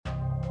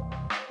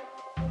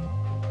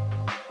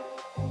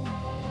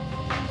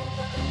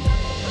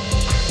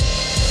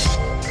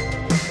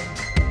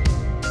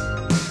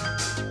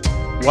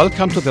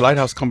Welcome to the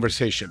Lighthouse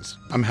Conversations.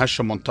 I'm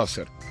Hasham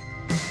Montasir.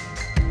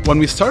 When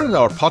we started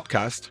our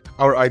podcast,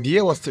 our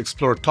idea was to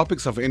explore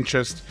topics of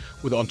interest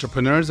with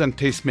entrepreneurs and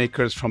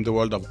tastemakers from the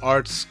world of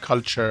arts,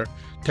 culture,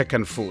 tech,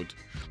 and food.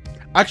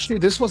 Actually,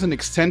 this was an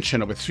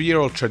extension of a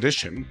 3-year-old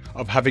tradition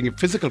of having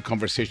physical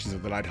conversations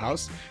at the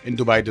Lighthouse in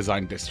Dubai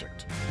Design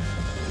District.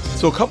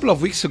 So a couple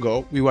of weeks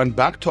ago, we went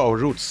back to our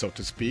roots, so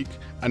to speak,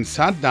 and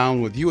sat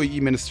down with UAE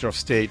Minister of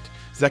State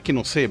Zaki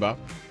Nusseibeh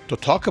to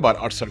talk about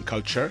arts and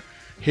culture,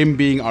 him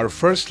being our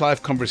first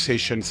live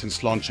conversation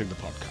since launching the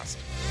podcast.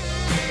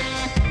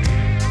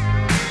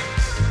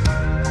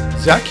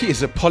 Zaki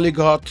is a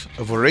polyglot,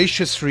 a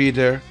voracious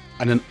reader,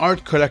 and an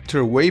art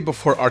collector way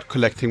before art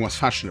collecting was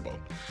fashionable.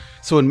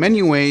 So in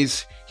many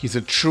ways, he's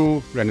a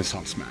true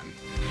Renaissance man.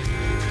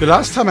 The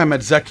last time I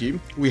met Zaki,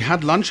 we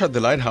had lunch at the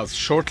Lighthouse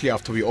shortly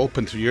after we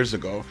opened 3 years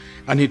ago,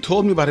 and he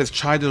told me about his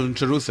childhood in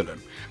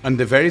Jerusalem and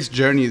the various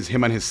journeys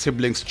him and his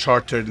siblings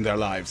chartered in their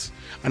lives,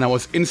 and I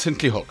was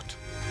instantly hooked.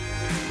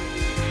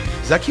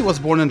 Zaki was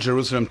born in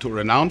Jerusalem to a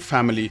renowned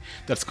family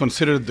that's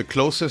considered the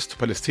closest to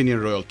Palestinian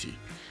royalty.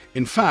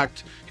 In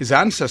fact, his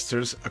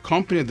ancestors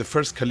accompanied the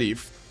first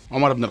caliph,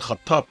 Umar ibn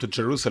al-Khattab, to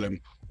Jerusalem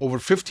over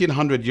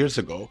 1500 years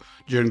ago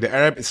during the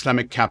Arab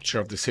Islamic capture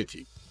of the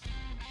city.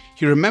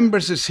 He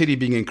remembers the city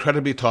being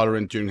incredibly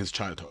tolerant during his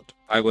childhood.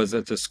 I was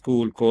at a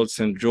school called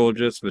St.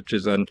 George's, which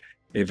is an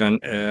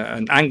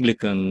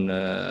Anglican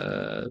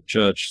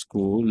church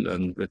school,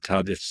 and it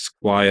had its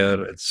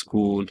choir at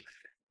school.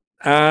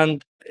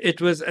 And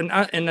it was in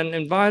an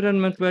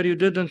environment where you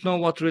didn't know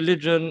what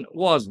religion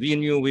was. We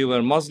knew we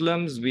were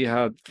Muslims. We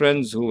had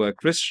friends who were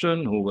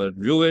Christian, who were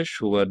Jewish,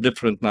 who were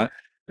different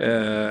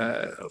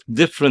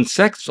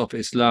sects of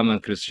Islam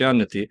and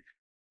Christianity.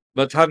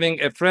 But having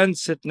a friend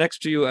sit next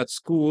to you at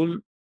school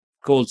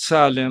called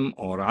Salim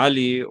or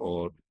Ali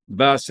or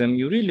Basim,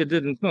 you really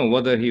didn't know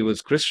whether he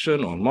was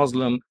Christian or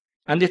Muslim,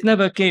 and it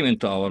never came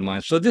into our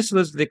minds. So this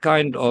was the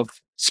kind of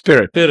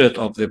spirit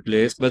of the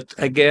place. But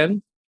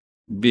again,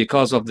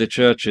 because of the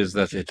churches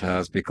that it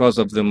has, because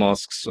of the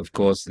mosques, of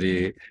course,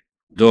 the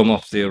Dome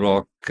of the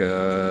Rock,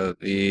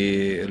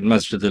 the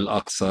Masjid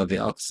al-Aqsa, the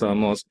Aqsa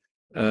Mosque,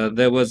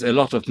 there was a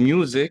lot of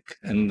music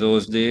in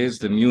those days,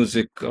 the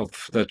music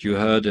that you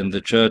heard in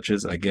the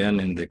churches, again,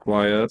 in the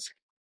choirs,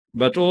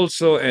 but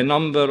also a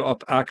number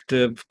of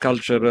active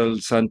cultural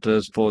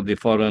centers for the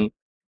foreign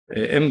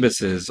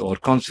embassies or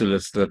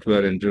consulates that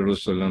were in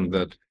Jerusalem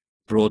that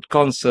brought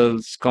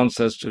concerts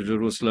to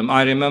Jerusalem.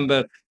 I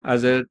remember,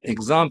 as an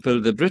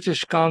example, the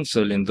British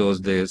Council in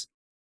those days,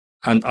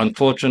 and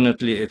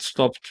unfortunately it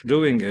stopped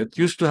doing it,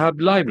 used to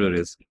have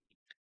libraries.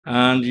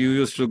 And you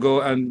used to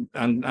go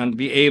and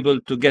be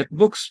able to get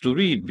books to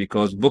read,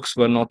 because books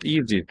were not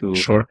easy to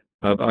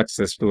have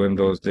access to in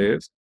those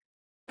days.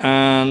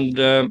 And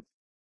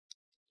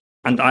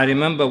I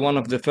remember one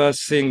of the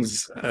first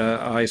things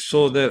I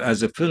saw there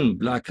as a film,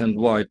 black and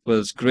white,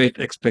 was Great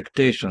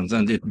Expectations,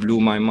 and it blew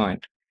my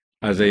mind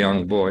as a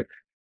young boy.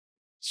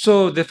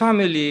 So the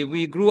family,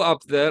 we grew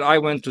up there. I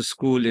went to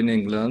school in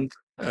England,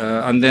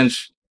 and then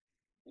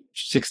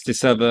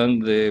 67,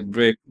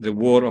 the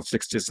war of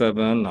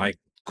 67, I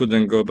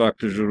couldn't go back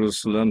to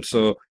Jerusalem,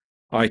 so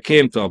I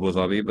came to Abu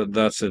Dhabi, but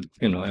that's a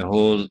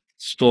whole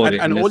story.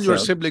 And all your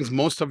siblings,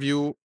 most of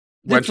you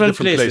went to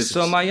different places.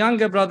 So my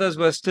younger brothers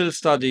were still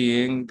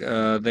studying.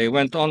 They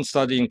went on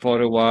studying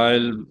for a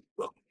while.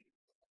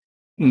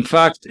 In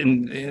fact,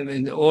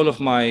 in all of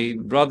my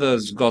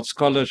brothers got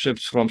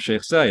scholarships from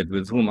Sheikh Zayed,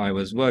 with whom I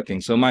was working.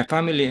 So my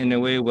family, in a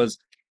way, was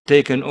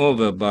taken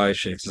over by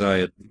Sheikh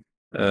Zayed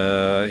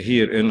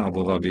here in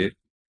Abu Dhabi.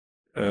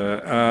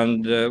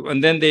 And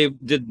then they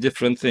did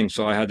different things.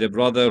 So I had a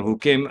brother who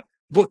came,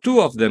 two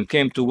of them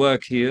came to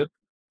work here,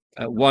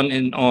 one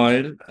in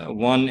oil,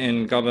 one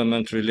in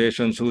government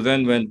relations, who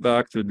then went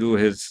back to do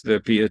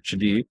the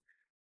PhD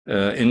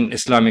in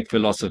Islamic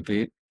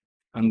philosophy.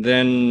 And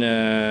then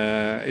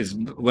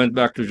went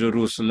back to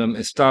Jerusalem,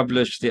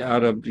 established the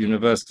Arab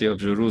University of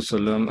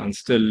Jerusalem, and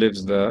still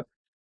lives there.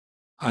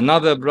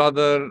 Another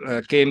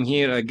brother came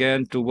here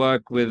again to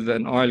work with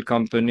an oil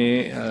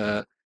company,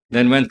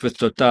 then went with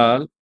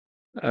Total,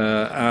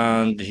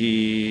 and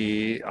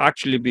he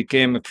actually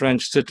became a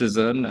French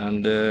citizen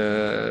and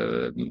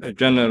a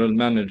general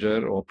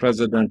manager or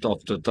president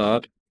of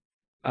Total.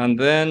 And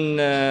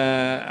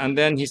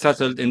then he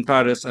settled in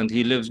Paris, and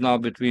he lives now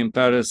between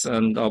Paris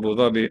and Abu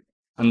Dhabi.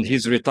 And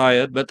he's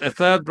retired. But a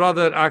third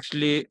brother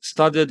actually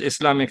studied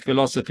Islamic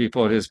philosophy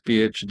for his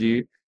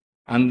PhD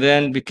and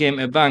then became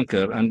a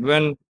banker. And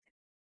when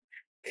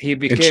he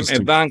became a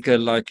banker,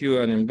 like you,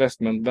 an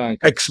investment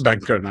banker,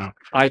 ex-banker now,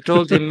 I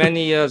told him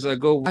many years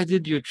ago, why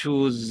did you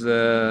choose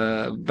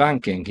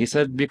banking? He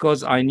said,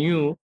 because I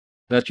knew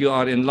that you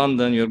are in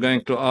London, you're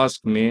going to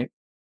ask me,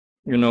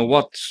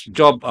 what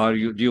job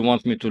do you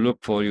want me to look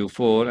for you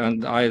for?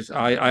 And I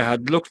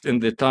had looked in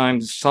the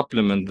Times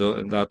supplement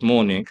that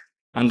morning,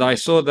 and I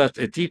saw that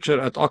a teacher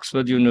at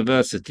Oxford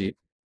University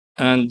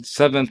earned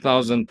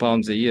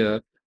 £7,000 a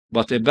year,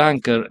 but a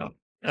banker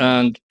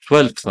earned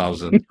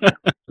 12,000.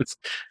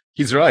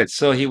 He's right.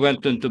 So he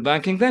went into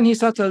banking. Then he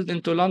settled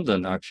into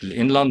London, actually,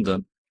 in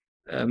London,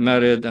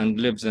 married and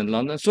lives in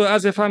London. So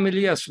as a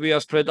family, yes, we are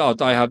spread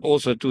out. I have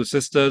also two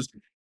sisters,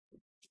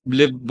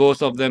 lived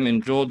both of them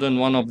in Jordan.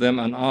 One of them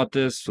an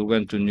artist who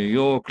went to New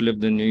York,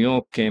 lived in New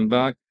York, came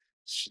back.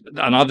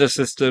 Another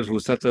sister who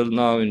settled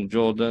now in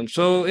Jordan.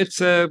 So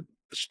it's a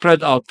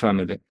spread out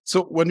family.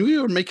 So when we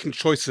were making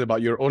choices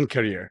about your own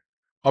career,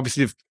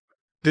 obviously,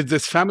 did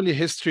this family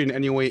history in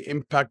any way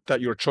impact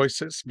your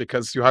choices?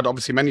 Because you had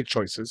obviously many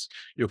choices.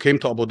 You came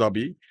to Abu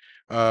Dhabi.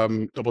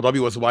 Abu Dhabi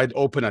was wide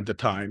open at the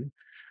time,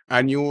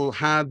 and you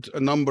had a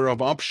number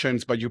of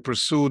options, but you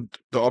pursued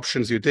the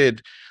options you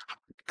did.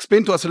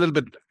 Explain to us a little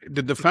bit,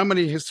 did the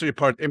family history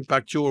part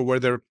impact you, or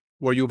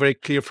were you very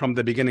clear from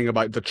the beginning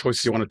about the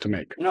choice you wanted to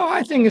make? No,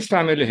 I think it's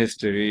family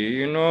history,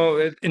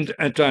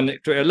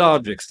 to a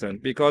large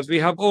extent, because we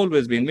have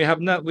always been,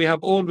 we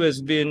have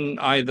always been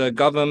either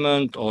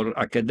government or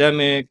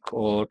academic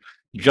or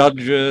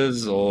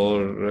judges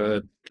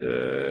or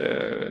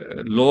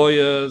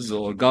lawyers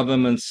or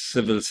government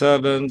civil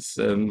servants.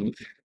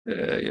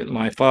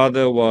 My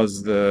father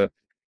was the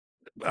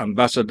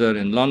ambassador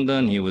in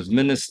London. He was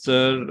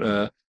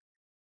minister.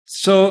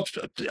 So,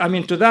 I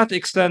mean, to that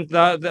extent,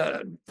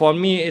 that for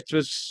me, it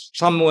was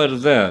somewhere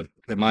there,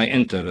 my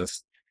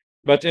interest.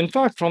 But in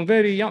fact, from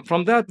very young,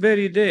 from that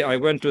very day, I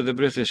went to the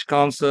British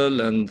Council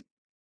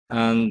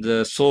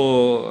and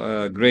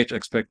saw Great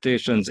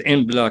Expectations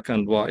in black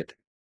and white.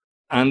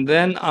 And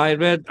then I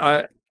read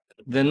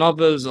the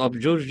novels of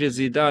Georges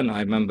Zidane. I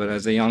remember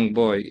as a young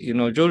boy. You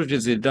know,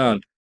 Georges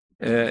Zidane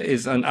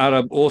is an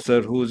Arab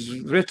author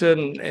who's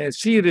written a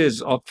series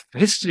of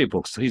history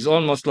books. He's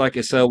almost like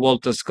a Sir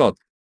Walter Scott.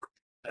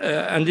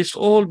 And it's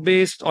all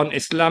based on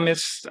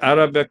Islamist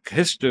Arabic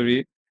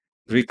history,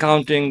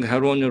 recounting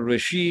Harun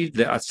al-Rashid,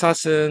 the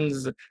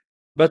assassins,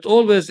 but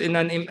always in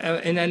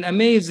an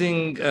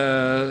amazing,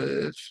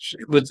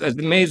 with an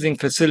amazing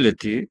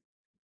facility.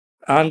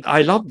 And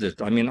I loved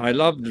it. I mean, I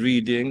loved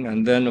reading.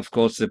 And then, of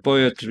course, the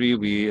poetry.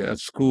 We at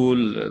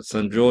school,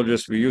 St.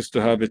 George's, we used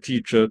to have a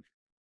teacher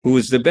who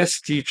is the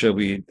best teacher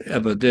we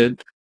ever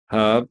did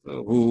have,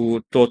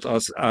 who taught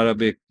us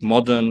Arabic,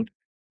 modern,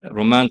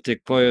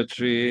 romantic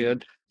poetry.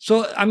 And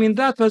so, I mean,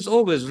 that was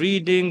always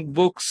reading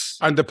books.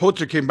 And the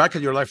poetry came back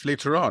in your life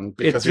later on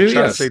because It you really-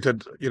 yes.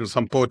 translated,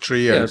 some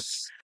poetry. And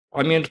Yes.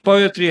 I mean,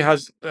 poetry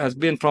has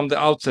been from the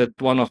outset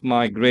one of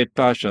my great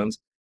passions.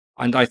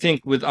 And I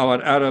think with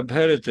our Arab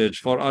heritage,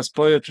 for us,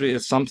 poetry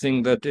is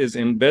something that is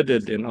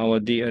embedded in our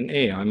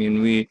DNA. I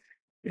mean, we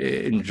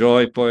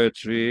enjoy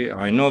poetry.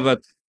 I know that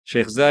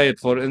Sheikh Zayed,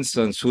 for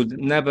instance, who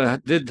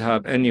never did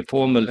have any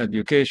formal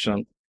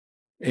education,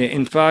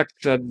 in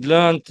fact, had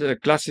learned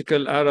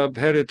classical Arab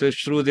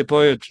heritage through the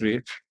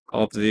poetry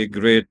of the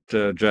great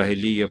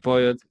Jahiliyyah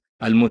poet.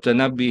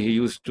 Al-Mutanabbi, he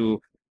used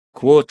to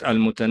quote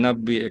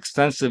Al-Mutanabbi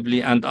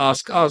extensively and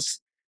ask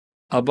us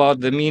about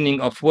the meaning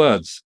of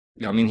words.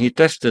 I mean, he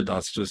tested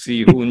us to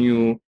see who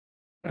knew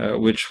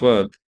which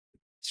word.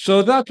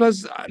 So that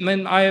was, I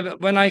mean,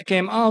 when I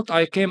came out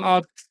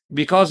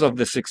because of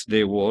the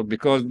Six-Day War,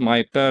 because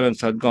my parents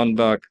had gone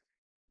back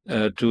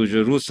to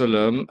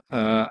Jerusalem,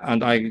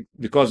 and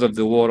because of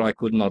the war, I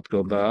could not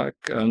go back.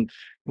 And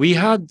we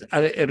had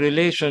a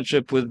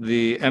relationship with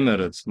the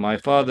Emirates. My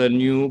father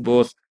knew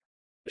both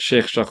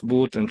Sheikh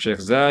Shakhbout and Sheikh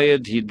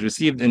Zayed. He'd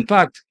received, in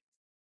fact,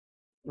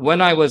 when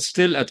I was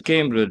still at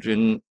Cambridge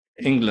in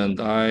England,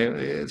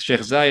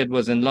 Sheikh Zayed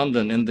was in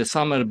London in the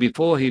summer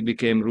before he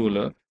became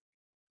ruler,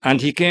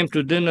 and he came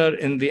to dinner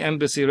in the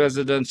embassy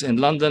residence in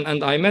London,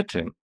 and I met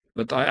him.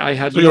 But I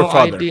had So your no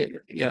father. idea,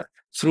 yeah,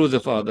 through the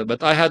father.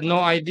 But I had no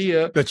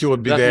idea that you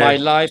would be that there. my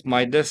life,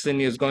 my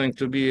destiny is going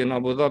to be in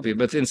Abu Dhabi.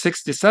 But in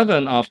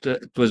 '67, after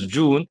it was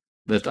June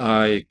that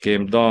I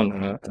came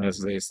down, as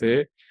they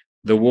say,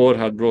 the war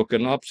had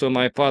broken up. So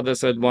my father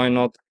said, "Why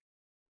not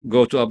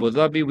go to Abu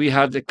Dhabi?" We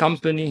had a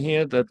company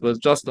here that was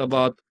just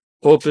about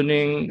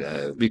opening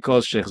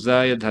because Sheikh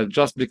Zayed had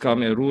just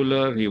become a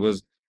ruler. He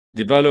was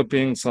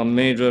developing some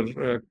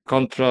major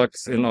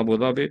contracts in Abu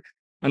Dhabi.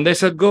 And they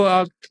said, "Go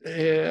out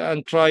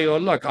and try your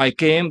luck." I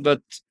came,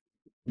 but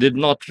did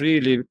not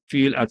really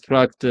feel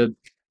attracted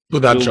to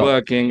that to job.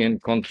 working in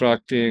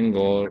contracting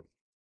or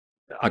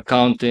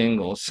accounting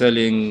or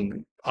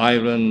selling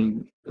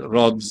iron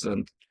rods.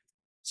 And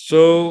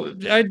so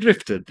I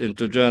drifted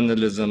into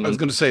journalism. I was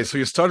going to say, so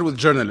you started with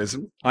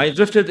journalism. I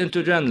drifted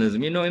into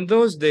journalism. You know, in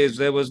those days,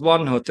 there was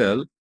one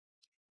hotel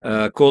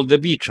called the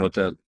Beach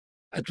Hotel.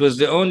 It was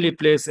the only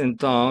place in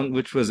town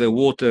which was a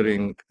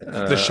watering.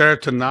 The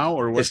Sheraton now,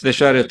 or what? It's the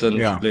Sheraton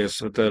Yeah. Place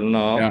Hotel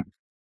now. Yeah.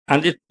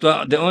 And it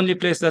the only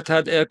place that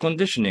had air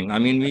conditioning. I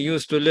mean, we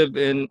used to live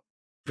in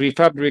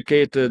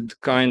prefabricated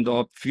kind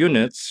of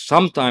units,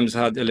 sometimes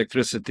had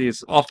electricity,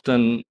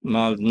 often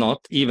not,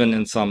 even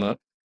in summer.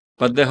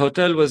 But the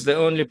hotel was the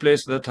only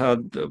place that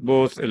had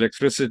both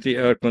electricity,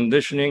 air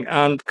conditioning,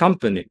 and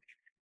company.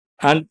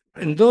 And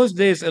in those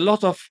days, a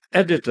lot of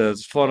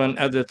editors, foreign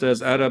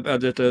editors, Arab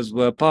editors,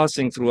 were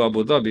passing through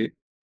Abu Dhabi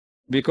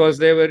because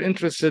they were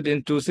interested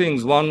in two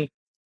things. One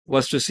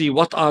was to see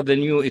what are the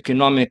new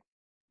economic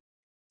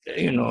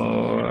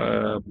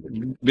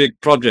big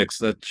projects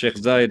that Sheikh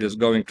Zayed is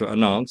going to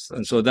announce.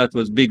 And so that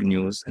was big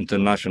news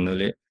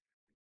internationally.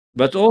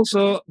 But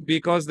also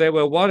because they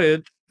were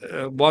worried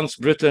once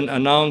Britain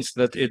announced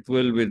that it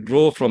will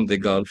withdraw from the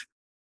Gulf,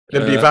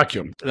 There'll be a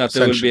vacuum, that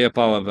there will be essentially. a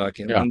power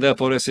vacuum, Yeah. and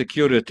therefore a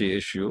security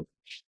issue.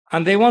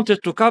 And they wanted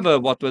to cover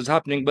what was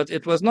happening, but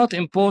it was not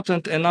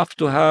important enough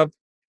to have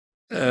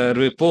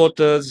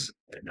reporters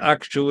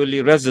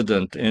actually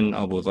resident in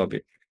Abu Dhabi.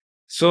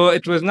 So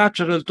it was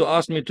natural to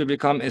ask me to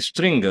become a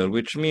stringer,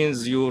 which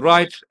means you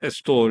write a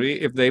story.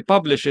 If they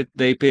publish it,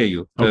 they pay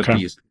you per Okay.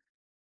 piece.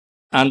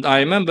 And I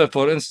remember,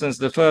 for instance,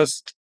 the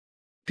first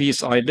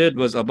piece I did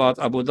was about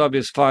Abu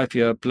Dhabi's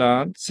 5-year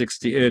plan,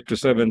 68 to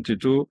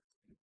 72.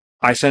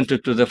 I sent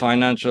it to the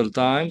Financial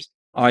Times.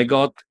 I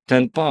got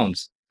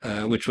 £10,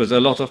 which was a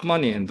lot of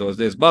money in those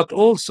days. But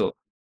also,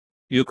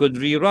 you could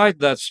rewrite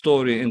that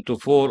story into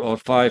 4 or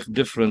 5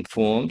 different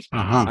forms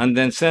Uh-huh. and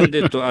then send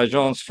it to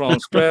Agence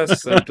France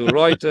Presse and to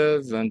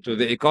Reuters and to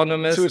The So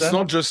Economist. it's And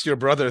not just your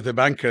brother, the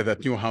banker,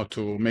 that knew how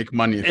to make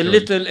money a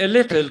through.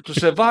 little to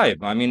survive.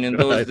 I mean, in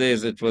those Right.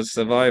 days, it was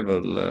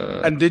survival.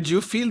 And did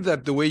you feel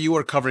that the way you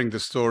were covering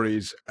the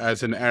stories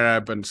as an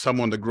Arab and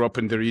someone that grew up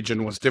in the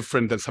region was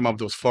different than some of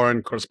those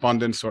foreign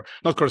correspondents, or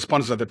not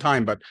correspondents at the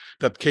time, but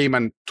that came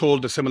and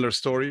told a similar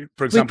story,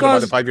 for example,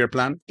 about the Because 5-year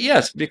plan?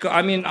 Yes, because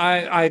I mean,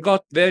 I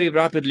got very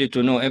rapidly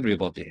to know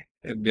everybody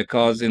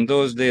because in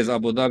those days,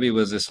 Abu Dhabi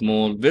was a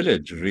small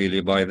village,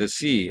 really, by the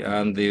sea,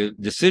 and the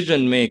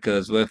decision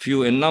makers were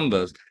few in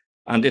numbers.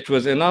 And it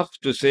was enough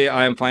to say,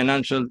 I am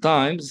Financial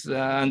Times,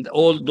 and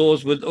all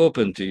doors would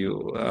open to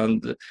you.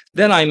 And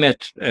then I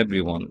met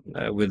everyone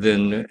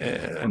within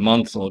a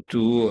month or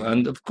two.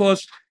 And of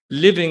course,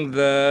 living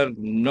there,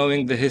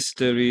 knowing the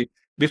history,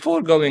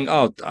 before going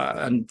out,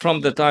 and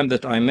from the time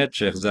that I met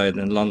Sheikh Zayed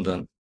in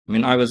London, I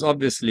mean, I was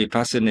obviously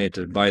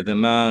fascinated by the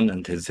man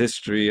and his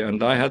history,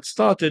 and I had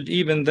started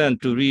even then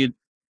to read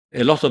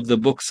a lot of the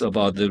books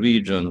about the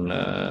region,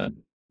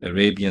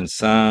 Arabian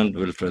Sand,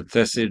 Wilfred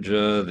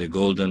Thesiger, The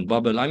Golden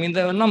Bubble. I mean,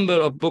 there are a number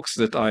of books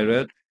that I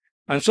read.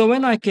 And so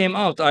when I came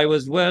out, I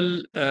was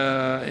well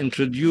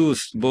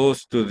introduced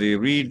both to the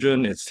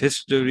region, its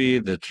history,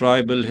 the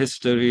tribal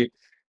history,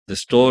 the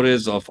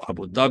stories of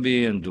Abu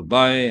Dhabi and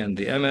Dubai and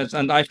the Emirates,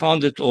 and I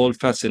found it all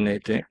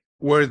fascinating.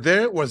 Was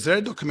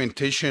there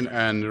documentation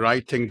and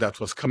writing that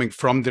was coming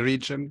from the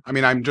region? I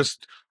mean, I'm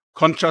just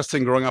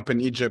contrasting growing up in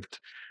Egypt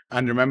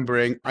and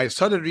remembering I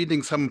started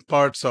reading some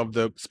parts of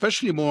the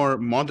especially more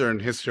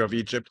modern history of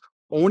Egypt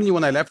only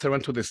when I left. I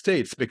went to the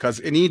States because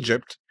in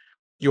Egypt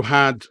you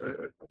had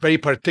very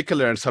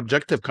particular and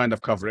subjective kind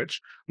of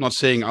coverage. I'm not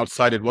saying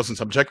outside it wasn't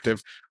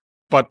subjective,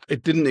 but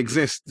it didn't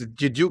exist.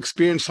 Did you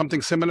experience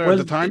something similar at Well,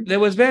 the time? there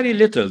was very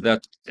little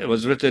that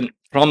was written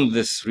from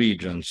this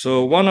region.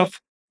 So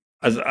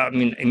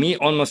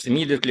almost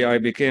immediately I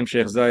became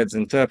Sheikh Zayed's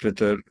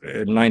interpreter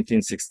in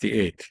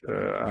 1968,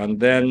 and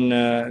then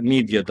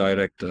media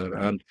director.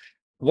 And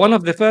one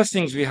of the first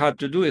things we had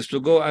to do is to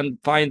go and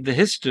find the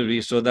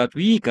history so that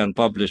we can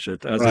publish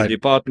it as a Right.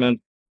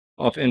 department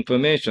of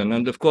information.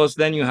 And of course,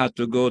 then you had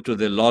to go to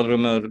the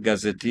Lorimer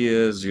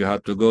gazetteers, you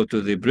had to go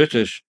to the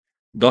British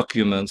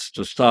documents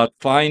to start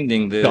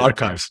finding The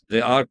archives.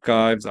 the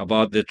archives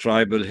about the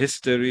tribal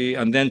history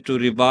and then to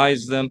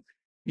revise them.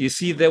 You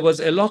see, there was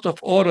a lot of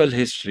oral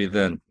history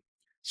then.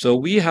 So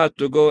we had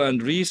to go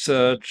and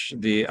research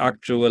the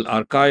actual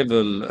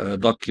archival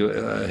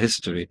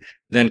history,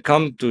 then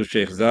come to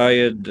Sheikh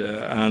Zayed,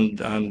 and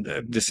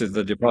this is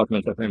the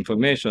Department of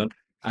Information,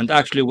 and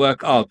actually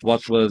work out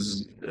what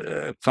was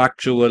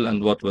factual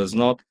and what was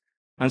not.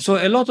 And so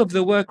a lot of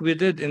the work we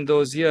did in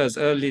those years,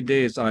 early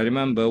days, I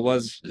remember,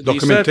 was researching the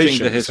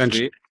Documentation,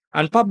 essentially. history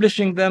and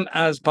publishing them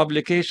as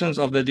publications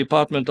of the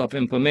Department of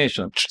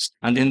Information.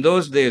 And in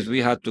those days,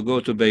 we had to go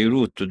to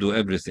Beirut to do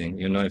everything.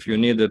 You know, if you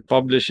needed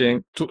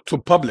publishing, To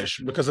publish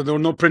because there were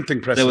no printing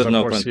there presses, was of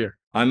no course, print. here.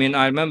 I mean,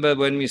 I remember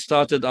when we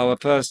started our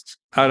first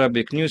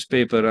Arabic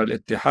newspaper, Al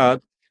Ittihad,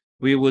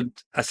 we would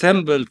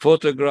assemble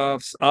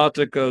photographs,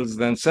 articles,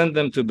 then send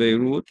them to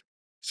Beirut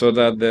so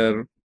that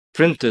they're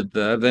printed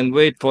there, then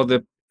wait for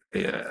the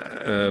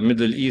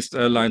Middle East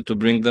airline to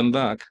bring them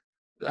back.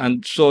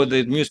 And so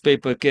the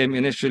newspaper came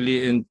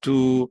initially in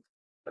two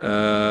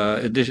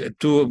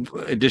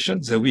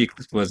editions a week.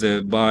 It was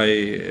a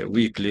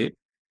bi-weekly.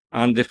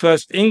 And the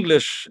first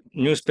English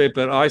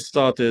newspaper I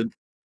started,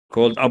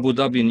 called Abu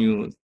Dhabi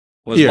News,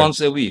 was Here.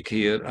 once a week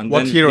here, and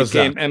What then year it was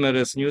became that?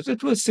 Emirates News.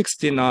 It was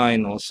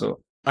 69 or so.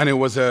 And it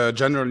was a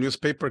general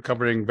newspaper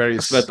covering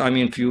various. But I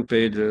mean, few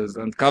pages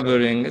and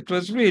covering. It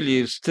was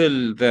really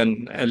still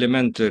then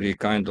elementary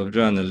kind of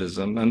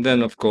journalism. And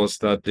then, of course,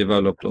 that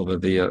developed over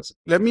the years.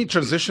 Let me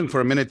transition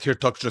for a minute here,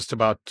 talk just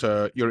about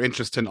your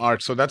interest in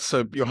art. So that's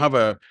you have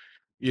a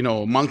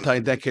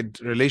multi-decade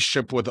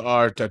relationship with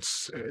art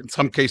that's in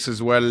some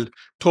cases well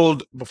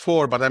told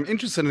before, but I'm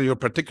interested in your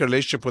particular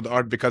relationship with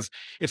art because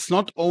it's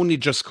not only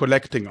just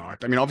collecting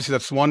art. I mean, obviously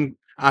that's one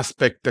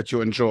aspect that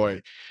you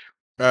enjoy.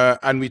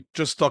 And we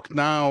just talked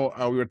now,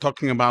 we were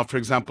talking about, for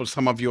example,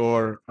 some of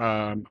your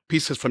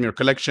pieces from your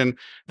collection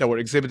that were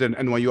exhibited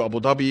in NYU Abu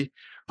Dhabi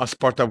as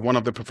part of one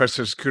of the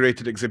professor's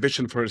curated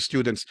exhibition for his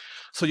students.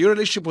 So your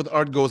relationship with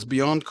art goes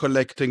beyond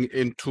collecting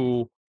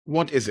into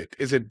what is it?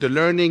 Is it the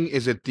learning?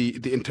 Is it the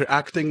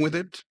interacting with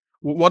it?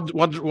 What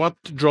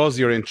draws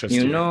your interest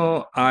You here?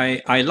 know,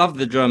 I love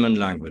the German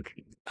language,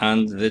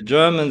 and the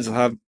Germans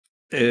have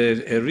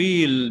a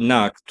real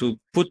knack to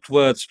put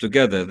words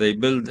together. They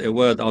build a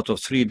word out of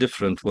three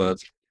different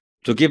words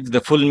to give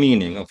the full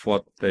meaning of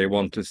what they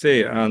want to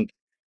say. And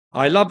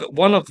I love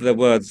one of the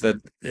words that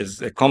is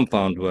a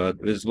compound word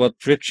is what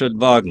Richard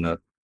Wagner,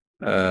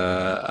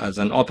 as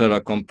an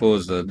opera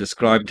composer,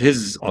 described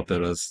his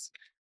operas,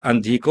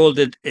 and he called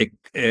it a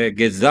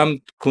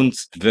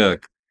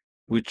Gesamtkunstwerk,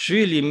 which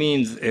really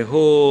means a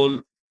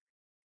whole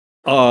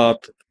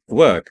art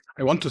work.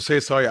 I want to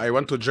say, sorry, I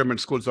went to German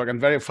school, so I can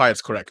verify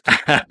it's correct.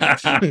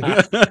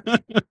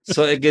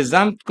 So a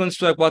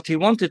Gesamtkunstwerk, what he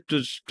wanted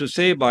to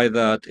say by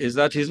that is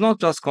that he's not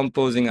just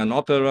composing an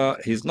opera,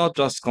 he's not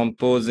just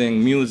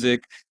composing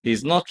music,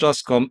 he's not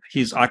just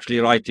he's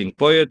actually writing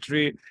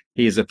poetry,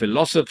 he's a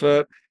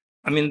philosopher.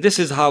 I mean, this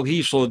is how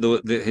he saw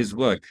his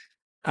work.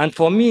 And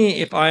for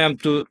me, if I am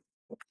to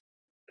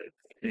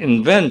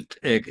invent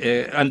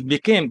and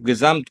became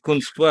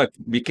Gesamtkunstwerk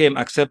became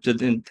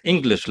accepted in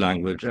English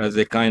language as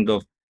a kind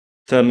of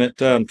term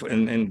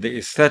in the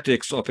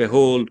aesthetics of a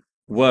whole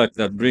work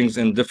that brings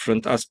in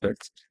different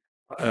aspects,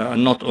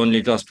 and not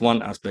only just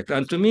one aspect.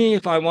 And to me,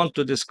 if I want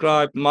to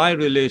describe my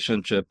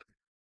relationship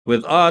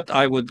with art,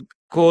 I would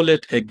call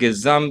it a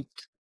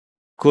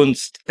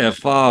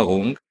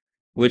Gesamtkunsterfahrung,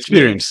 which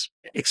means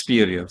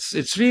experience.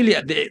 It's really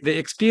the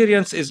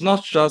experience is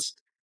not just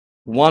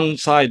one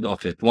side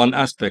of it, one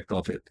aspect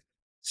of it.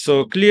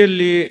 So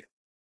clearly,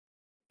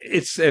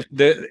 it's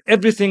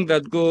everything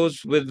that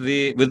goes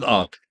with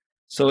art.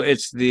 So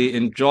it's the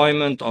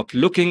enjoyment of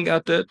looking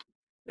at it.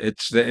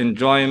 It's the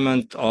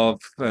enjoyment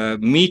of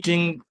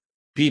meeting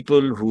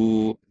people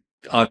who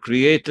are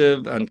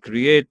creative and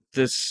create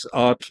this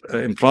art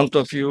in front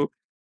of you.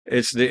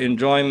 It's the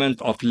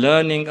enjoyment of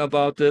learning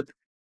about it.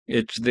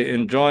 It's the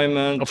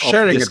enjoyment of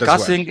sharing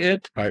discussing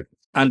it as well. Right.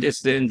 and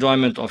it's the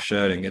enjoyment of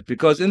sharing it.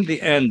 Because in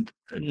the end,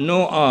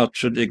 no art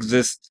should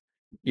exist,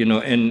 in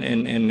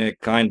a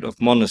kind of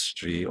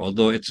monastery,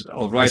 although it's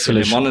all right in a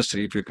Isolation.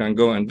 monastery if you can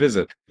go and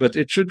visit. But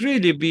it should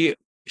really be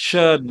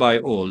shared by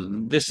all.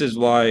 This is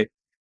why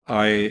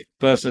I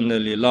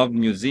personally love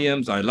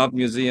museums. I love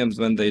museums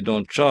when they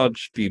don't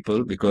charge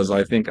people because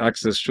I think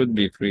access should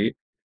be free.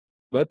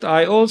 But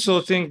I also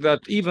think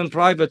that even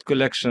private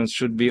collections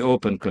should be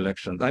open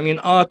collections. I mean,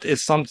 art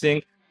is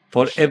something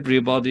for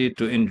everybody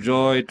to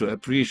enjoy, to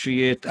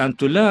appreciate, and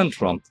to learn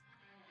from.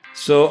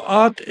 So,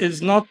 art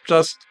is not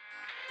just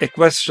a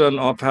question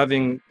of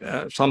having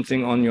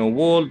something on your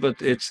wall,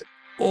 but it's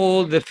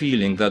all the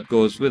feeling that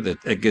goes with it.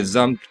 A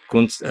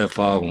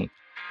Gesamtkunsterfahrung.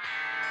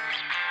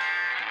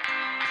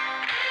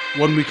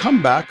 When we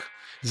come back,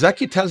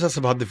 Zaki tells us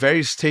about the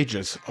various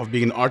stages of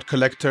being an art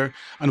collector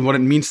and what it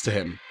means to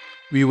him.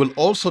 We will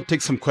also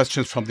take some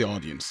questions from the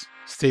audience.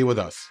 Stay with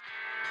us.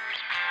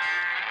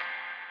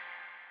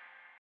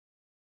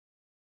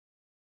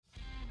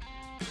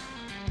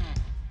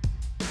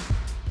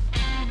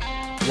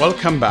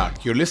 Welcome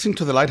back. You're listening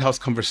to the Lighthouse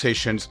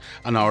Conversations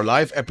and our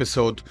live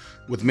episode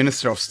with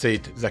Minister of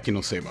State Zaki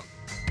Nusseibeh.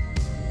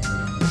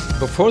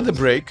 Before the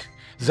break,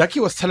 Zaki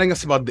was telling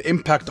us about the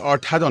impact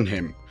art had on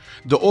him,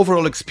 the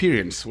overall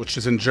experience, which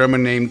is in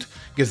German named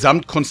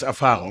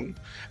Gesamtkunsterfahrung,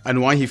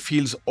 and why he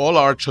feels all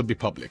art should be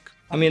public.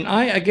 I mean,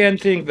 I again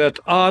think that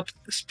art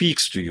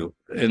speaks to you,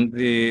 and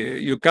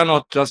you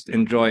cannot just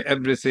enjoy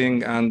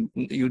everything, and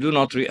you do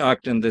not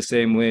react in the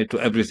same way to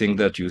everything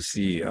that you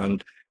see.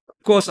 And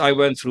of course, I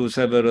went through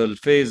several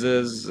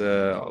phases.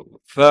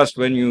 First,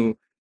 when you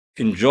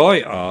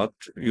enjoy art,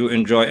 you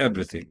enjoy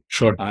everything.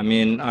 Sure. I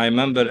mean, I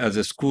remember as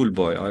a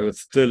schoolboy, I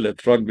was still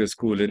at rugby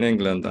school in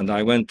England, and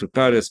I went to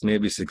Paris,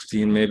 maybe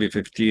 16, maybe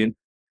 15.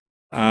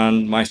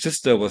 And my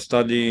sister was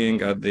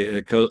studying at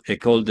the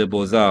École des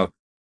Beaux-Arts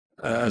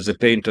as a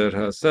painter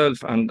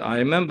herself. And I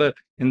remember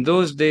in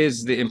those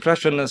days, the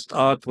Impressionist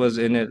art was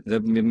in the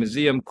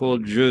museum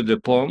called Jeu de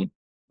Paume,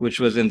 which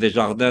was in the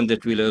Jardin des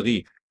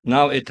Tuileries.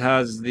 Now it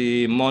has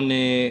the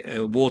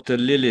Monet Water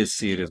Lilies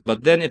series,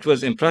 but then it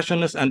was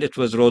Impressionist and it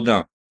was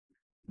Rodin,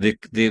 the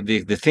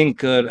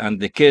thinker and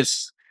the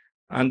kiss.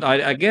 And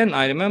I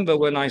remember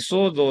when I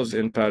saw those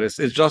in Paris,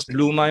 it just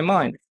blew my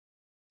mind.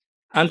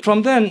 And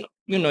from then,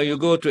 you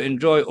go to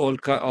enjoy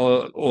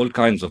all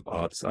kinds of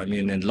arts. I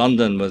mean, in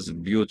London was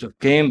beautiful.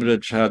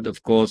 Cambridge had,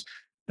 of course,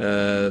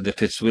 the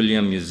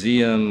Fitzwilliam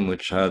Museum,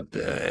 which had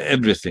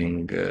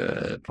everything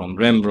from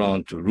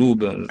Rembrandt to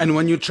Rubens. And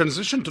when you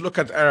transition to look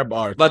at Arab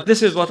art. But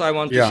this is what I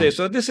want to say.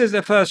 So this is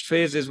the first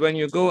phase, is when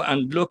you go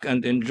and look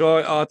and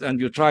enjoy art and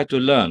you try to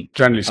learn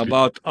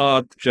about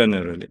art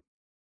generally.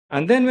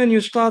 And then when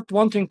you start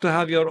wanting to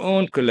have your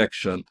own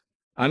collection,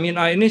 I mean,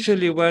 I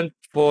initially went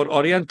for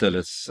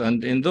Orientalists.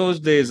 And in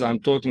those days, I'm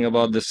talking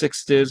about the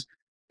 60s,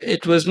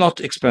 it was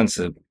not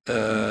expensive.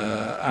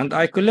 And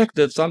I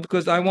collected some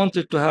because I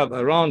wanted to have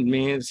around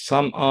me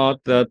some art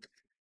that,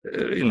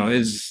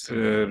 is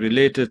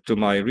related to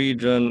my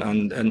region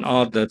and an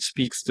art that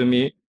speaks to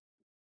me.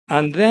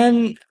 And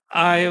then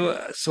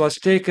was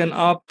taken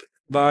up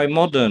by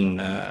modern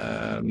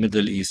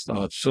Middle East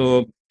art.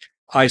 So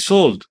I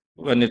sold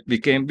when it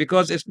became,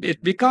 because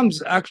it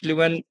becomes actually,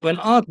 when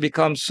art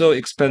becomes so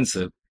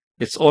expensive,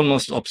 it's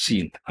almost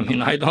obscene. I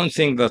mean, I don't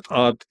think that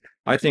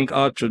I think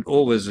art should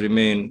always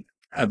remain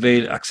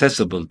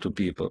accessible to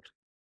people.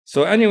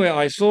 So anyway,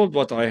 I sold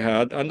what I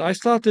had and I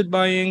started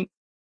buying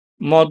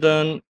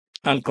modern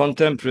and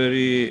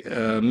contemporary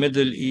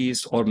Middle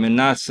East or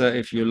Menasa,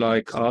 if you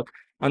like, art.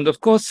 And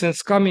of course,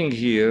 since coming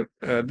here,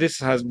 this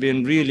has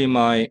been really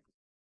my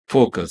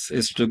focus,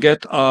 is to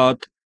get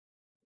art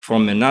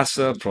from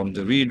Menasa, from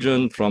the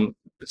region, from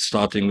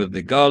starting with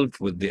the Gulf,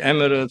 with the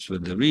Emirates,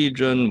 with the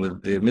region,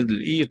 with the Middle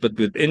East, but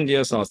with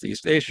India,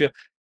 Southeast Asia,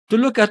 to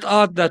look at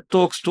art that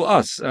talks to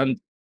us. And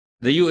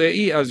the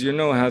UAE, as you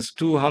know, has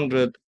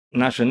 200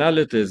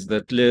 nationalities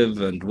that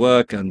live and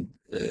work and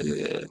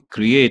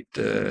create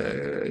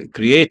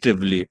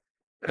creatively,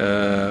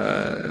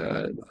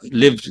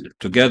 live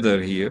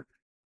together here.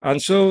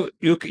 And so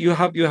you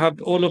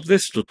have all of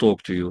this to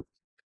talk to you.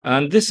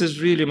 And this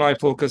is really my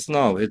focus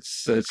now.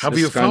 It's Have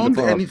this you kind of found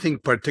art. anything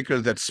particular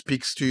that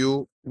speaks to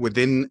you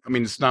within? I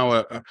mean, it's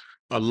now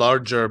a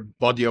larger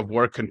body of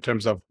work in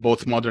terms of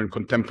both modern and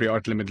contemporary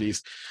art in the Middle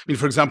East. I mean,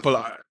 for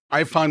example,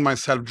 I find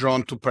myself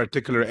drawn to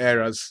particular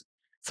eras.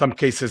 Some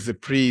cases, the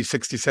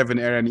pre-67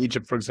 era in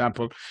Egypt, for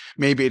example.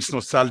 Maybe it's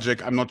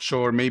nostalgic. I'm not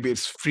sure. Maybe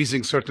it's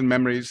freezing certain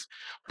memories.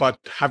 But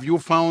have you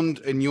found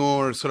in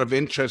your sort of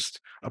interest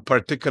a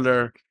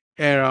particular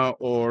era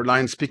or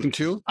line speaking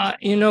to you?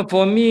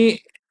 For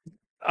me,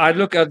 I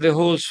look at the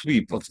whole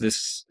sweep of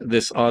this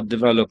art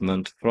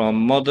development from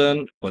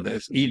modern. Well,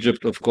 there's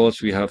Egypt, of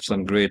course. We have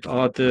some great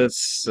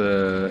artists.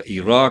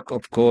 Iraq,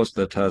 of course,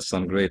 that has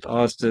some great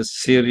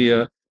artists.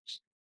 Syria,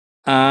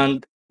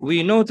 and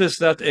we notice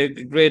that a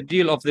great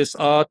deal of this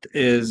art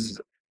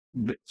is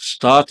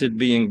started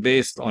being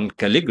based on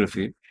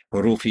calligraphy,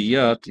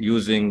 hurufiyat,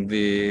 using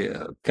the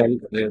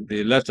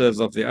letters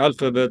of the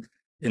alphabet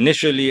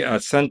initially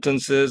as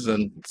sentences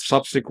and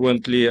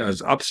subsequently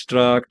as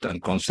abstract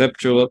and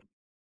conceptual.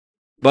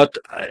 But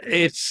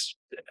it's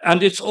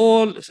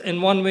all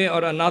in one way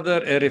or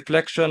another a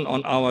reflection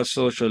on our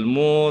social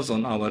mores,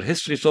 on our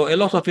history. So a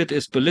lot of it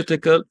is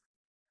political,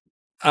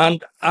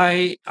 and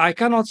I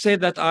cannot say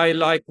that I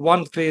like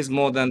one phase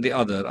more than the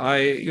other.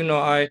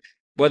 I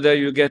whether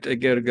you get a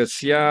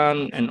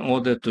Gergesian in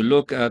order to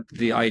look at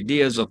the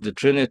ideas of the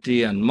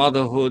Trinity and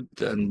motherhood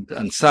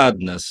and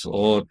sadness,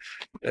 or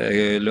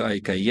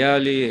like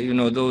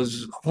Ayali,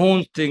 those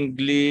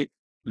hauntingly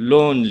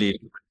lonely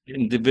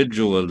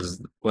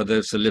individuals, whether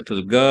it's a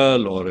little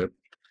girl or a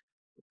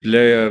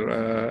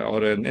player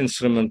or an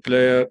instrument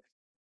player,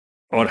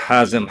 or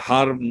Hazem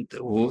Harb,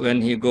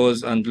 when he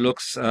goes and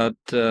looks at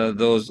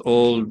those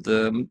old,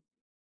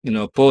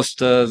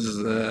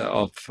 posters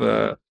of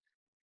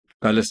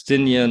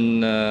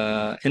Palestinian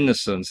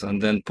innocence, and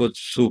then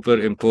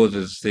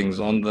superimposes things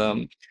on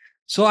them.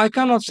 So I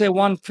cannot say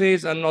one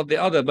phase and not the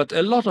other, but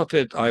a lot of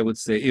it, I would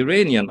say,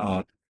 Iranian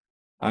art.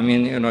 I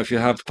mean, if you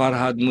have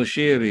Farhad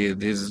Mushiri,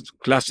 these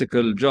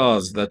classical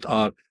jazz that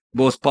are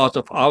both part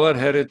of our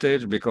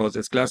heritage because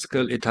it's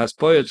classical, it has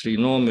poetry.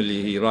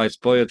 Normally, he writes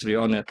poetry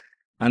on it.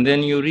 And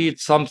then you read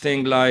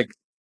something like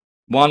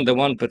the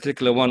one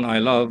particular one I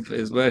love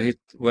is where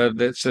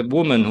there's a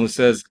woman who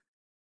says,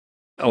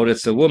 or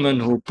it's a woman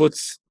who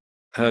puts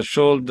her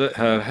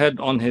head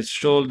on his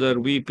shoulder,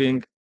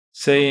 weeping,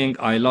 saying,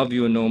 "I love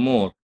you no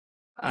more."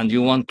 And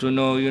you want to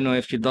know,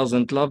 if she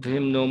doesn't love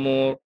him no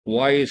more,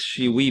 why is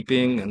she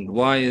weeping and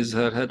why is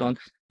her head on?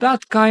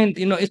 That kind,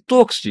 it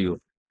talks to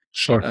you.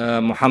 Sure.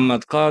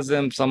 Muhammad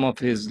Qazem, some of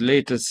his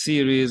latest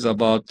series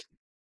about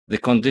the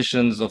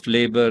conditions of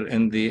labor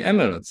in the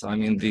Emirates. I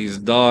mean, these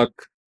dark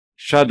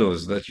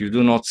shadows that you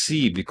do not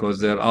see because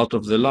they're out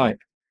of the light.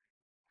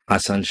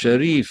 Hassan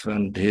Sharif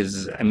and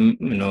his,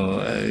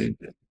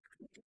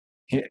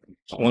 he-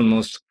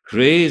 almost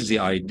crazy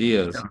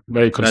ideas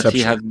Very that he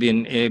conceptual. has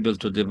been able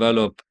to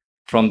develop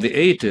from the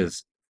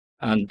 80s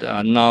and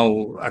are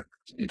now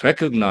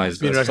recognized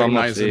Being as some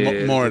of recognized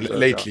the more research.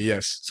 lately,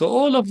 yes. So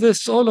all of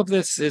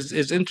this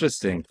is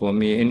interesting for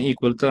me in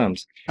equal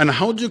terms. And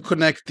how do you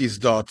connect these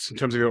dots in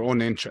terms of your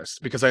own interests?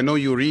 Because I know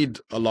you read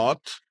a lot.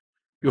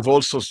 You've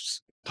also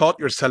taught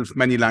yourself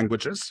many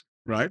languages,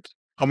 right?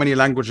 How many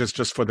languages,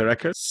 just for the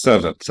record?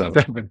 Seven.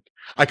 Seven.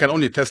 I can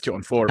only test you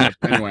on four, but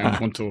anyway, I'm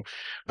going to.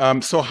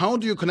 So how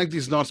do you connect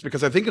these dots?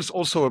 Because I think it's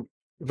also a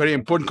very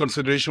important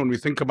consideration when we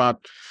think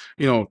about,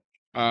 you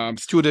know,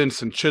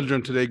 students and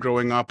children today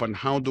growing up, and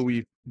how do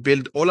we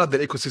build all of the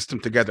ecosystem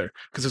together?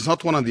 Because it's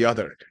not one or the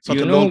other. It's not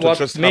You know alone to what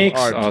just have makes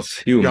art.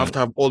 us You have human, to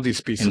have all these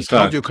in pieces.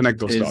 How do you fact, connect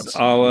those is dots?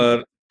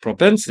 our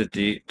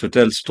propensity to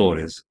tell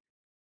stories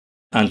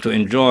and to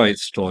enjoy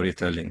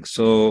storytelling.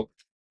 So,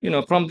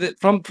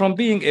 from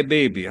being a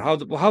baby, how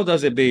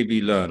does a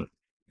baby learn?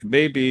 A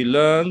baby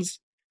learns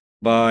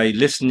by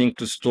listening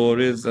to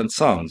stories and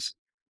sounds.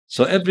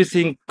 So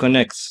everything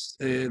connects.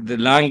 The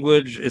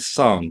language is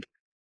sound.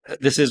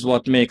 This is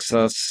what makes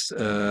us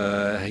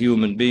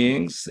human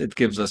beings. It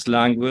gives us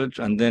language,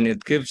 and then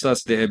it gives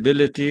us the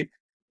ability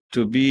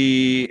to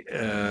be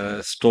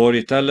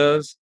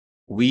storytellers,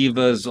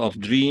 weavers of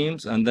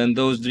dreams, and then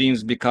those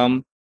dreams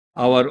become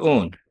our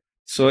own.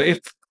 So if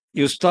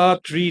you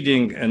start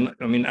reading, and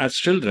I mean, as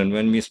children,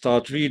 when we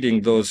start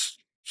reading those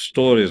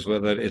stories,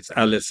 whether it's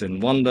Alice in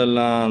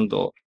Wonderland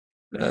or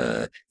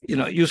uh,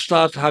 you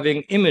start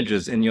having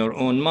images in your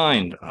own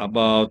mind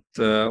about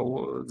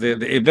the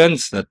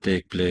events that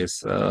take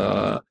place,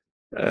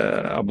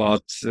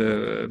 about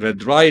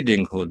Red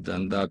Riding Hood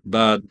and that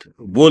bad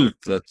wolf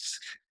that's,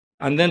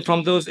 and then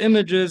from those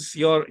images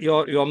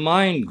your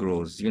mind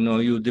grows,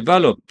 you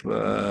develop.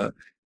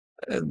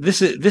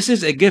 This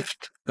is a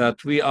gift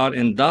that we are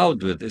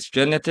endowed with. It's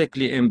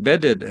genetically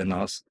embedded in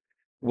us,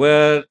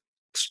 where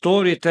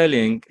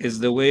storytelling is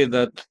the way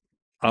that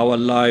our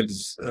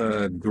lives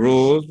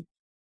grow,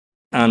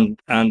 and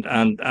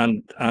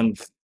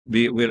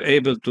we're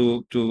able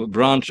to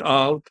branch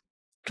out,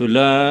 to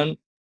learn,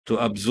 to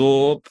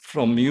absorb,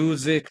 from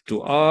music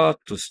to art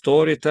to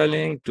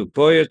storytelling to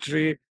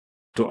poetry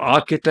to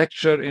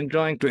architecture,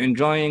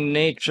 enjoying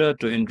nature,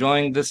 to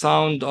enjoying the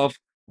sound of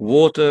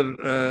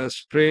water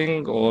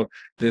spring, or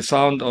the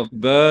sound of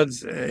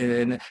birds.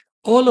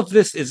 All of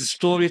this is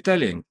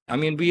storytelling. I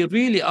mean, we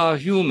really are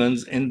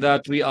humans in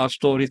that we are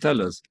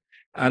storytellers,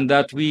 and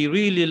that we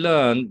really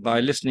learn by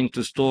listening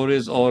to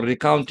stories or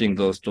recounting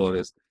those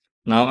stories.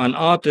 Now, an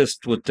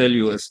artist would tell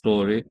you a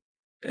story.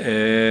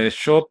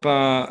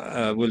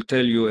 Chopin will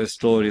tell you a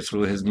story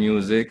through his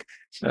music.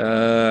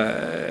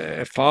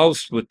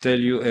 Faust would tell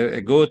you,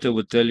 Goethe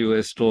would tell you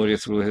a story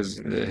through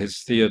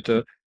his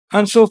theater,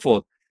 and so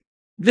forth.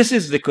 This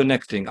is the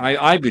connecting,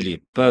 I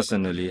believe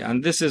personally,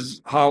 and this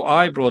is how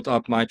I brought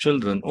up my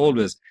children,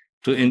 always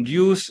to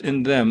induce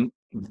in them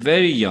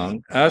very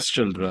young, as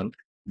children,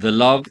 the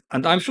love.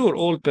 And I'm sure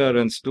all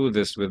parents do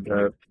this with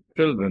their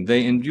children.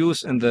 They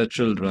induce in their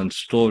children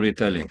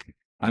storytelling.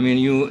 I mean,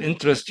 you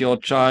interest your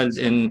child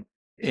in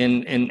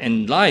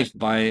life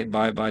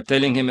by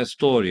telling him a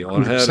story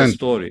or her a 100%.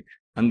 story,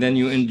 and then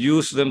you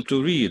induce them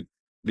to read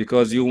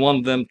because you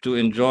want them to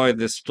enjoy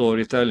this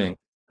storytelling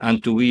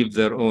and to weave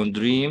their own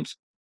dreams,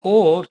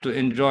 or to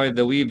enjoy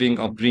the weaving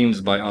of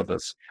dreams by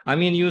others. I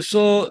mean, you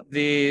saw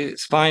the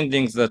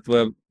findings that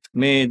were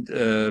made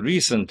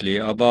recently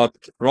about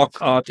rock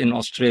art in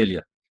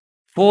Australia.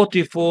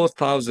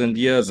 44,000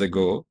 years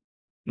ago,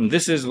 and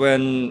this is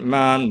when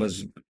man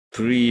was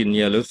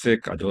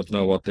pre-Neolithic, I don't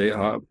know what they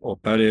are, or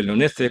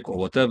Paleolithic, or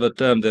whatever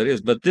term there is,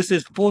 but this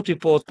is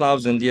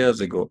 44,000 years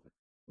ago,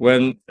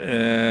 when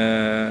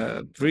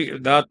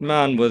that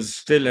man was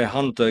still a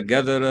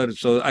hunter-gatherer,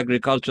 so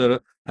agriculture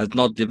has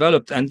not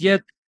developed, and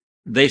yet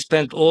they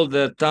spent all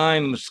their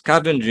time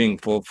scavenging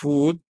for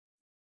food,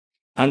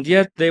 and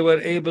yet they were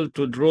able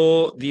to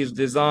draw these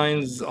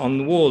designs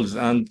on walls,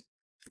 and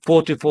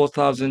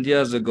 44,000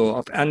 years ago,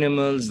 of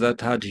animals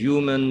that had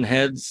human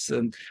heads.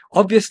 And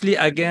obviously,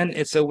 again,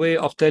 it's a way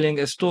of telling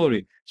a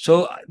story.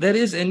 So there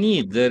is a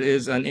need, there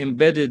is an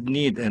embedded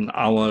need in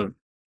our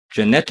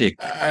genetic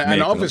And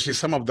makeup. obviously,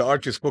 some of the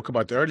art you spoke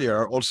about earlier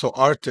are also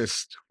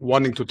artists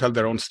wanting to tell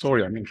their own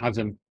story. I mean,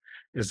 Hazem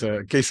is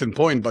a case in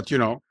point, but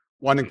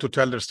wanting to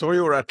tell their story,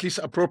 or at least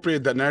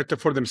appropriate the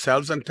narrative for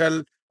themselves and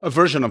tell a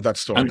version of that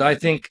story. And I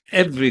think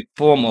every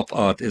form of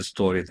art is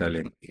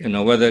storytelling,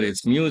 whether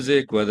it's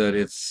music, whether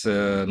it's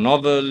a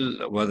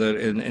novel, whether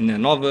in a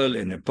novel,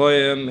 in a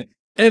poem,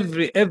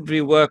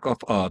 every work of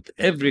art,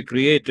 every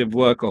creative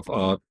work of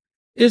art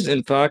is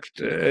in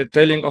fact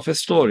telling of a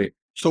story.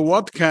 So,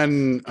 what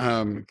can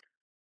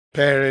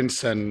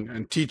parents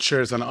and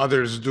teachers and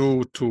others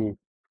do to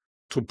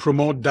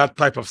promote that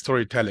type of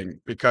storytelling?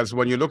 Because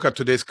when you look at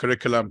today's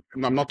curriculum,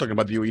 and I'm not talking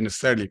about the UE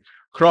necessarily,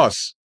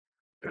 cross,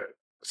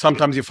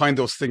 sometimes you find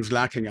those things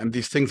lacking, and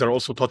these things are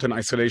also taught in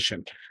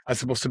isolation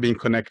as opposed to being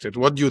connected.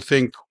 What do you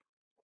think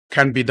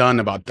can be done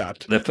about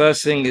that? The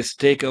first thing is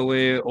take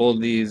away all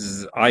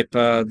these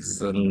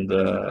iPads and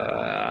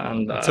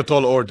It's a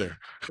tall order.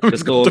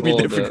 It's the going to tall be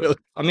order. difficult.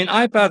 I mean,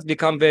 iPads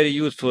become very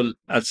useful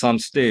at some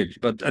stage,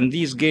 but and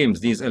these games,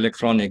 these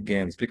electronic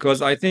games,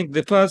 because I think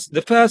the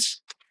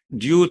first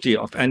duty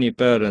of any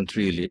parent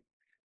really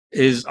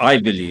is, I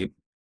believe,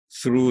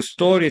 through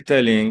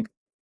storytelling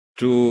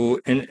to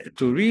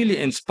really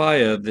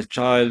inspire the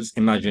child's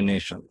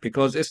imagination,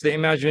 because it's the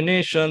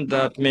imagination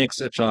that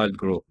makes a child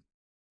grow.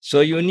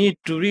 So you need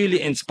to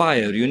really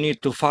inspire, you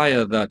need to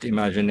fire that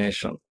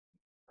imagination.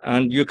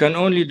 And you can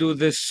only do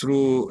this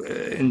through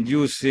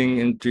inducing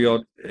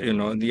into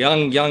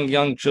the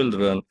young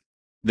children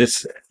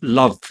this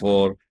love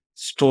for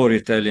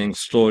storytelling,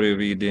 story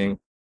reading,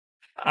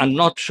 and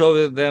not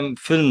show them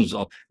films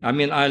of. I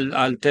mean,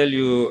 I'll tell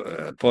you,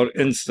 for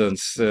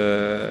instance,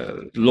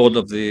 Lord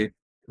of the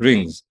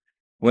Rings.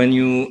 When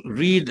you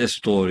read a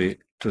story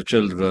to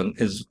children,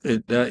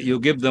 you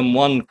give them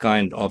one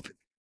kind of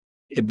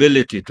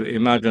ability to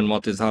imagine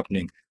what is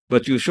happening,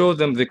 but you show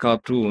them the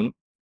cartoon,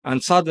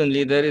 and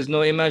suddenly there is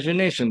no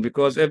imagination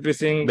because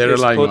everything They're is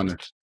relying put on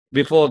it.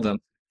 before them.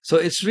 So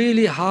it's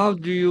really, how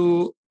do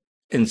you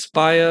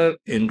inspire,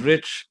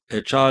 enrich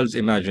a child's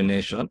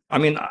imagination? I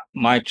mean,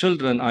 my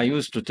children I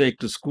used to take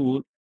to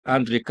school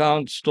and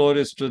recount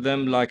stories to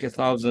them like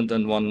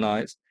 1,001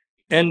 Nights,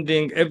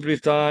 ending every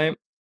time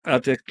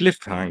at a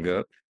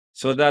cliffhanger,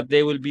 so that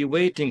they will be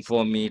waiting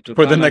for me to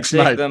For the come and next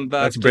take night. them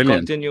That's back to brilliant.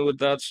 continue with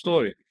that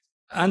story.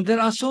 And there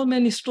are so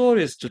many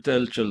stories to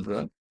tell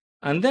children.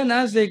 And then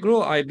as they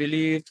grow, I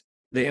believe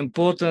the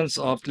importance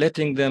of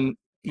letting them,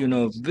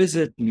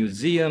 visit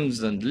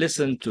museums and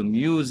listen to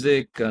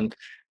music, and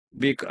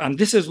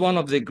this is one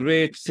of the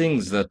great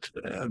things that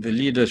the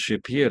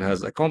leadership here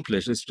has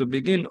accomplished, is to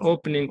begin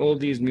opening all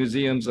these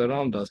museums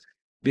around us.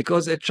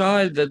 Because a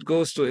child that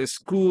goes to a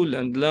school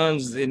and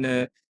learns in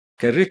a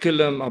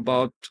curriculum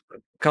about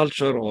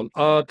culture or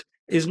art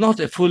is not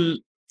a full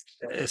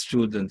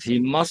student. He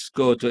must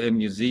go to a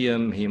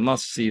museum, he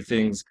must see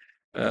things,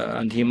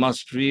 and he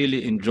must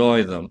really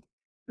enjoy them.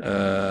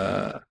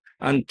 Uh,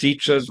 and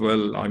teachers,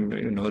 well,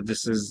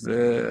 this is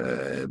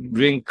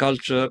bring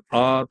culture,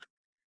 art,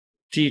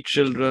 teach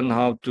children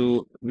how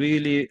to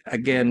really,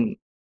 again,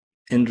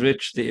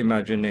 enrich the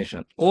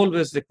imagination.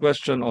 Always the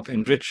question of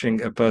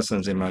enriching a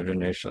person's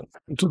imagination.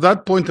 To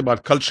that point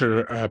about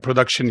culture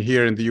production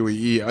here in the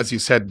UAE, as you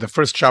said, the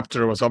first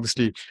chapter was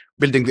obviously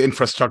building the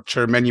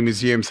infrastructure. Many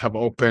museums have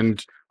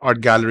opened, art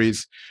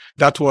galleries.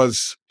 That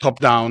was top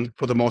down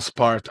for the most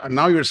part. And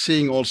now you're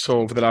seeing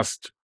also over the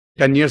last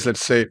 10 years,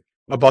 let's say,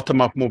 a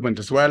bottom up movement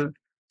as well.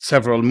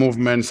 Several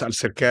movements, Al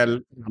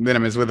Cirkel,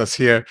 Minam is with us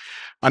here,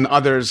 and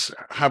others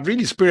have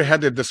really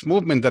spearheaded this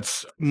movement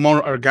that's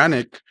more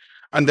organic.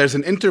 And there's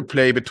an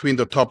interplay between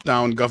the top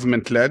down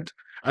government led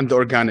and the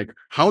organic.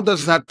 How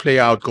does that play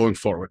out going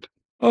forward?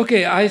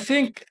 Okay, I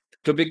think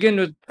to begin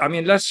with, I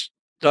mean, let's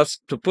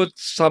just to put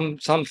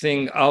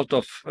something out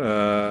of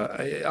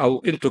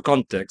into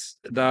context,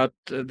 that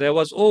there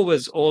was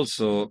always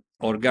also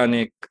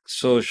organic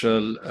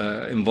social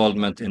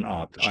involvement in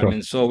art. I Sure.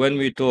 mean, so when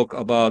we talk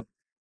about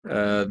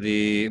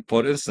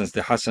for instance,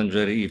 the Hassan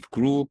Jarif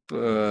group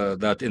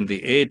that in the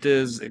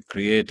 80s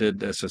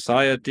created a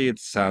society,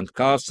 Sand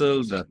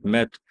Castle, that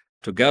met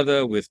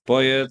together with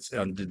poets,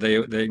 and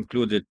they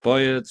included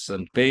poets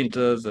and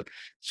painters.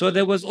 So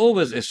there was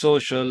always a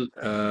social,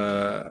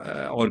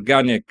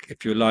 organic,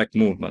 if you like,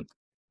 movement.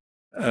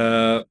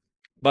 Uh,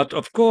 but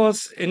of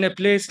course, in a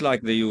place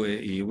like the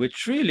UAE,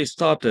 which really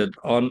started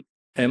on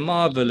a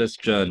marvelous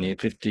journey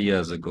 50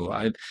 years ago,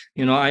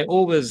 I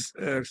always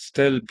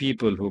tell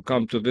people who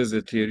come to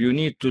visit here, you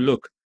need to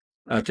look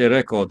at a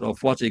record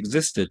of what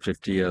existed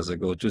 50 years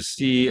ago to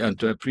see and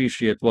to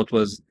appreciate what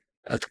was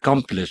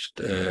accomplished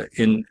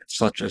in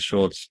such a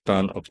short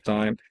span of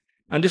time.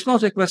 And it's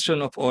not a question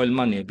of oil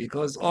money,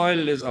 because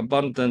oil is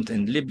abundant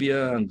in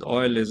Libya, and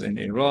oil is in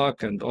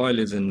Iraq, and oil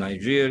is in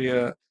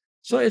Nigeria.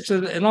 So it's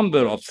a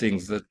number of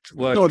things that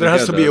work No, there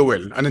has to be together, a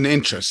will and an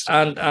interest.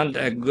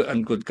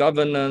 and good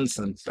governance,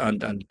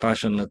 and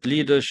passionate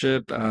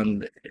leadership,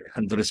 and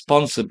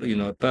responsible,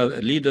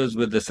 leaders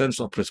with the sense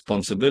of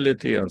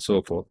responsibility and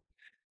so forth.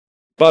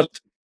 But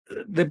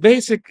the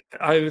basic,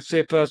 I would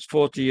say, first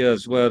 40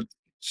 years were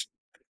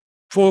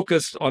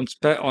focused on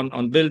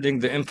building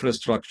the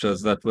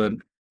infrastructures that were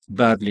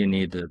badly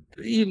needed,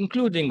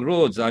 including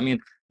roads. I mean,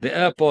 the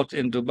airport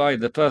in Dubai,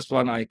 the first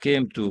one I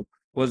came to,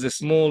 was a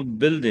small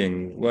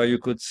building where you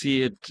could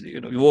see it,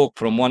 you walk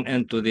from one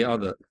end to the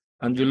other,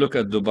 and you look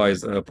at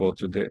Dubai's airport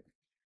today.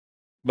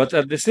 But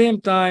at the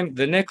same time,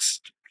 the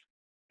next,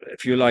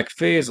 if you like,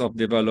 phase of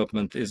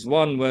development is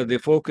one where the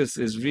focus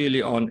is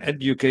really on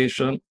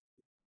education,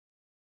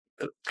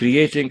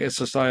 creating a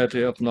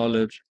society of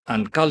knowledge,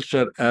 and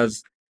culture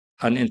as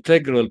an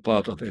integral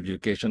part of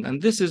education.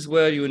 And this is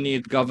where you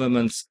need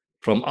governments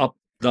from up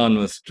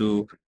downwards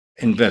to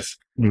invest.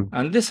 Mm.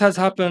 And this has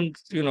happened,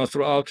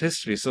 throughout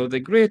history. So the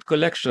great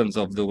collections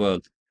of the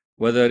world,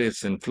 whether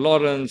it's in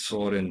Florence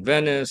or in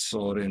Venice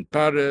or in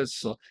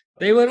Paris,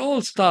 they were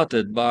all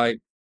started by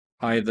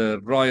either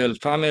royal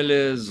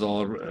families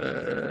or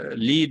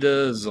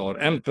leaders or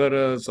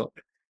emperors.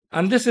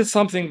 And this is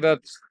something that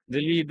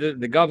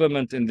the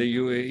government in the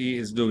UAE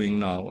is doing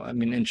now. I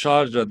mean, in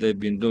Sharjah, they've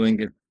been doing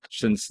it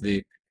since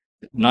the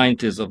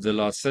 90s of the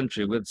last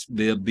century, with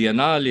the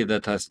Biennale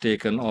that has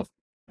taken off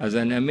as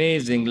an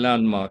amazing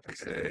landmark,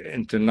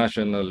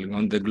 international,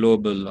 on the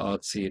global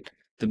art scene.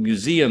 The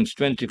museums,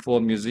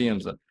 24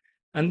 museums.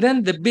 And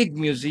then the big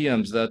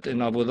museums that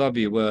in Abu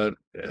Dhabi were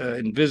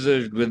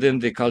envisaged within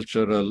the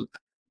cultural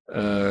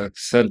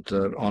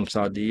center on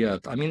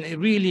Saadiyat. I mean, a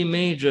really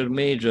major,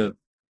 major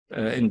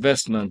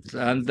investment.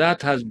 And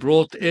that has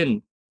brought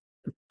in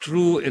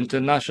true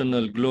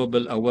international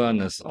global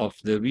awareness of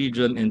the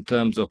region in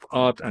terms of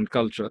art and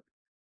culture.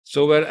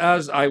 So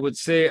whereas I would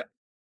say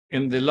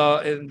in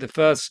the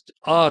first,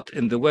 art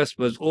in the West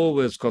was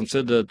always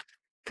considered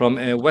from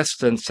a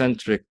Western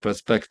centric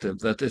perspective,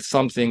 that is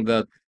something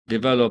that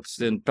develops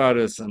in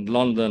Paris and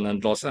London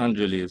and Los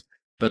Angeles,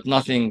 but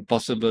nothing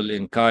possible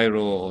in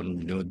Cairo or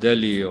New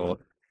Delhi. Or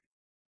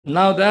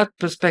Now that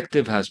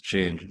perspective has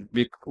changed.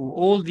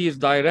 All these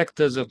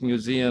directors of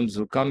museums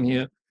who come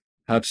here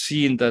have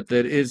seen that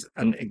there is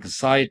an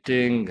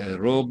exciting,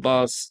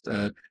 robust,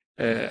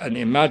 an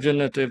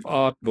imaginative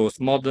art, both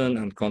modern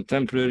and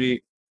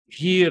contemporary,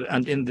 here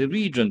and in the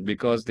region,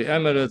 because the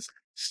Emirates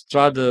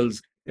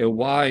straddles a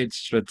wide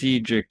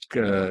strategic,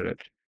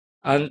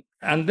 and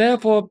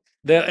therefore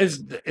there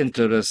is the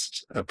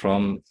interest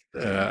from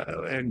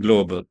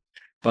global.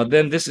 But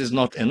then this is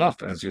not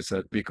enough, as you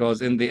said,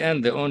 because in the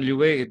end, the only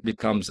way it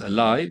becomes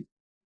alive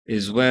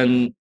is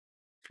when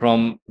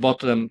from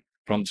bottom,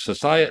 from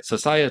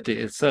society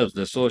itself,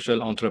 the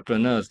social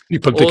entrepreneurs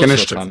People take also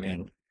initiative. come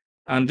in.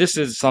 And this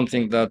is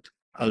something that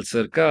Al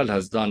Serkal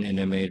has done in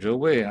a major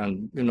way.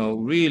 And,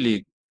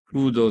 really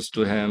kudos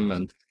to him.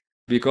 And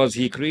because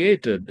he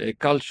created a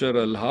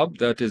cultural hub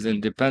that is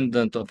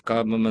independent of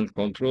government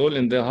control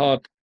in the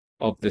heart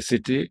of the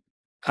city.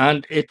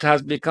 And it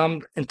has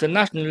become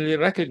internationally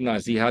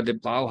recognized. He had a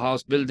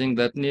Bauhaus building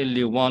that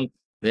nearly won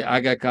the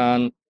Aga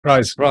Khan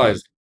Prize.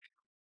 prize,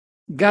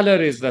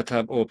 galleries that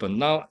have opened.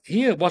 Now,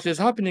 here, what is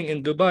happening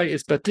in Dubai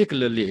is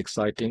particularly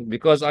exciting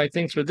because I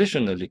think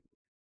traditionally,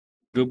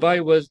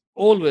 Dubai was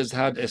always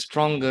had a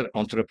stronger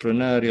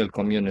entrepreneurial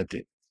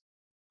community.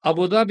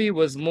 Abu Dhabi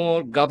was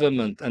more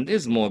government and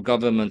is more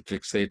government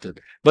fixated,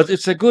 but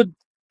it's a good,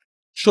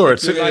 Sure,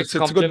 if you like, it's a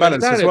good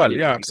balance as well. complementarity.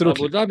 Yeah, Abu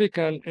absolutely. Dhabi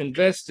can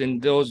invest in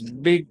those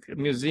big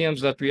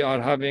museums that we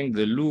are having,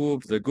 the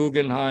Louvre, the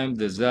Guggenheim,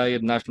 the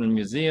Zayed National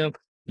Museum,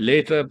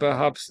 later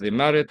perhaps the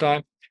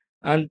Maritime.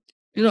 And,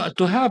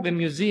 to have a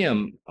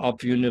museum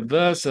of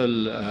universal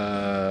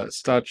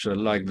stature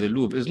like the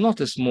Louvre is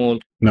not a small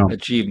No.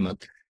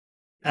 achievement.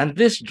 And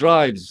this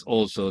drives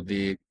also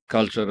the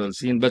cultural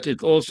scene, but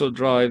it also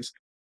drives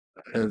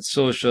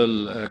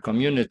social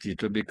community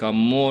to become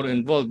more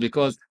involved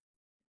because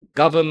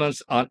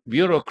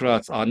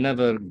bureaucrats are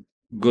never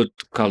good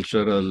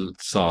cultural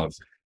czars.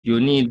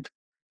 You need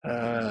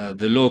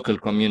the local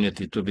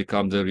community to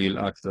become the real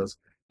actors.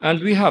 And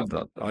we have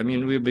that. I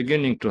mean, we're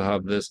beginning to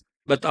have this,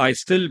 but I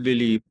still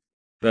believe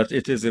that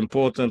it is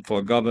important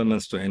for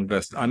governments to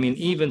invest. I mean,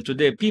 even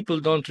today, people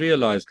don't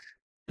realize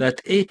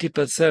that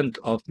 80%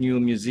 of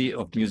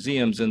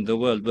museums in the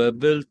world were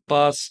built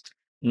past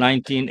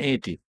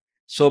 1980.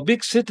 So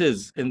big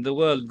cities in the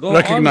world go on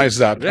Recognize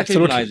that.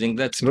 Absolutely. recognizing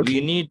that we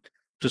Absolutely. need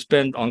to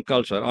spend on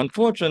culture.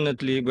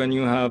 Unfortunately, when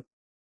you have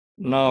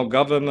now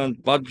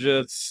government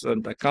budgets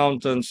and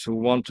accountants who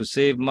want to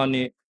save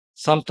money,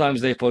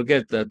 sometimes they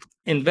forget that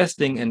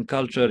investing in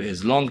culture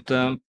is long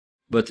term,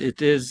 but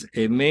it is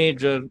a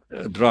major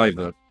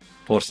driver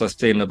for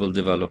sustainable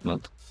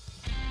development.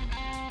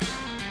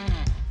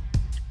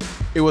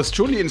 It was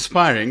truly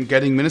inspiring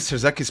getting Minister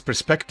Zaki's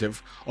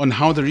perspective on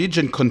how the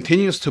region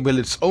continues to build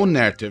its own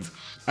narrative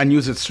and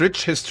use its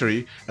rich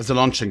history as a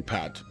launching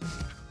pad.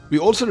 We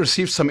also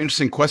received some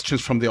interesting questions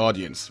from the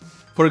audience.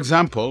 For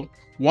example,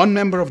 one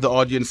member of the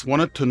audience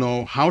wanted to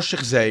know how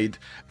Sheikh Zayed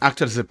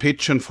acted as a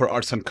patron for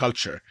arts and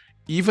culture,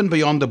 even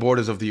beyond the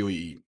borders of the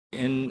UAE.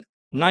 In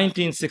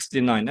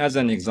 1969, as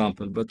an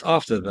example, but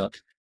after that,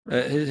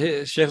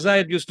 Sheikh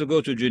Zayed used to go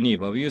to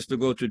Geneva. We used to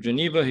go to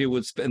Geneva. He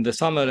would spend the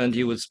summer and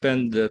he would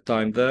spend the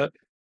time there.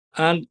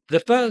 And the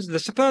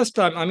first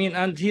time, I mean,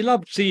 and he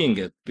loved seeing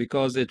it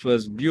because it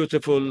was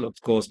beautiful, of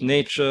course,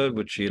 nature,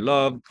 which he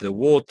loved, the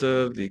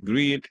water, the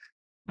green.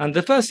 And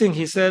the first thing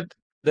he said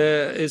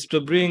there is to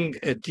bring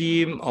a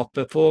team of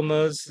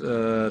performers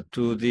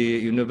to the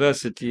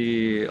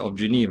University of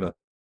Geneva.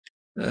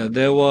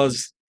 There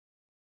was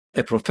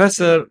a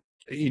professor,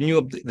 he knew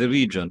of the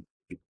region,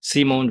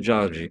 Simon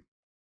Jargi.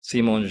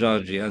 Simon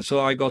Jargi. And so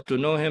I got to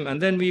know him. And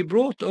then we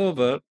brought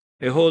over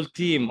a whole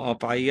team of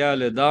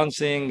Ayale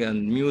dancing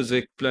and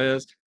music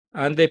players,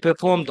 and they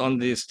performed on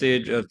the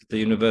stage at the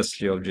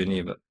University of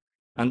Geneva.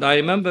 And I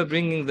remember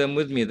bringing them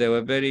with me. They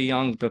were very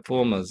young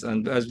performers.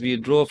 And as we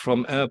drove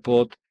from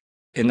airport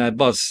in a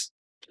bus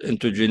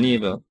into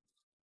Geneva,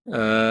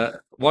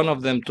 one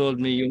of them told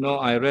me,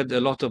 I read a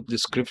lot of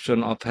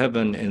description of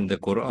heaven in the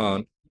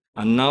Quran,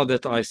 and now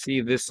that I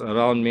see this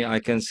around me, I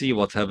can see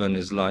what heaven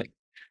is like.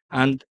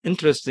 And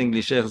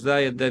interestingly, Sheikh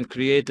Zayed then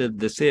created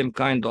the same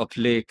kind of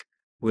lake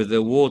with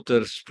a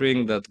water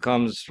spring that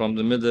comes from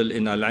the middle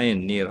in Al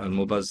Ain near Al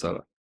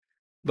Mubazzara.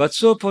 But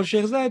so for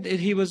Sheikh Zayed,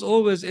 he was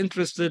always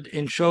interested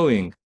in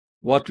showing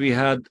what we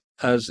had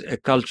as a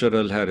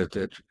cultural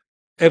heritage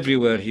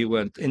everywhere he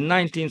went. In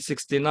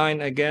 1969,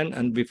 again,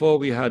 and before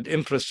we had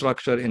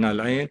infrastructure in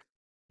Al Ain,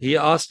 he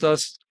asked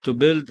us to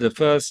build the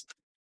first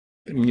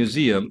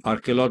museum,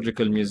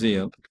 archaeological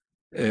museum,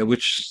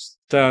 which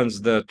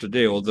stands there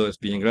today, although it's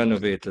being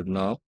renovated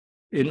now,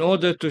 in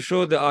order to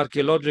show the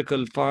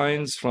archaeological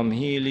finds from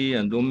Healy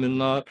and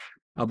Nar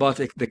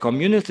about the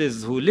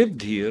communities who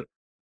lived here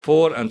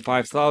 4,000 and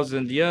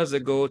 5,000 years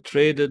ago,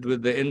 traded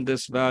with the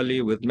Indus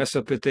Valley, with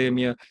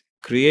Mesopotamia,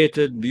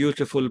 created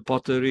beautiful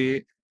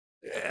pottery.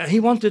 He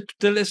wanted to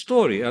tell a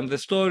story, and the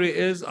story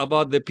is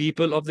about the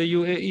people of the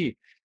UAE.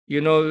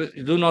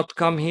 Do not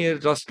come here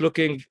just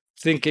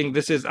thinking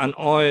this is an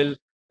oil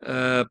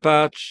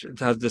patch, it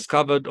has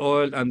discovered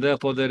oil, and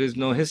therefore there is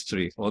no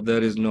history, or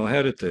there is no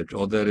heritage,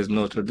 or there is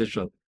no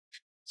tradition.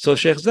 So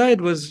Sheikh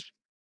Zayed was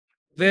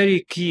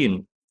very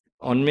keen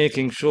on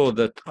making sure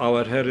that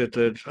our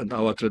heritage and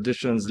our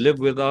traditions live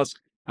with us,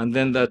 and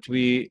then that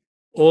we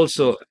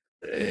also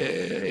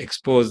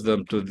expose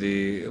them to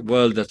the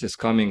world that is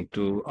coming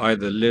to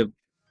either live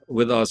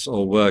with us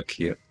or work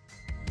here.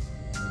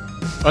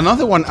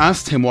 Another one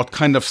asked him what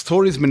kind of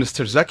stories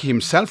Minister Zaki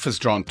himself is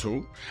drawn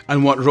to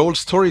and what role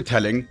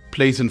storytelling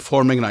plays in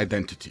forming an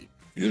identity.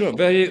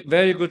 Very,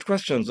 very good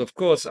questions. Of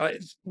course,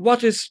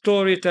 what is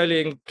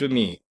storytelling to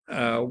me?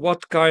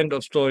 What kind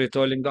of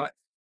storytelling?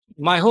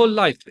 My whole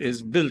life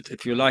is built,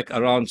 if you like,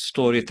 around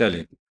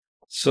storytelling.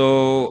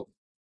 So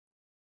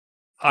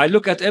I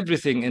look at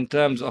everything in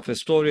terms of a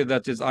story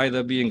that is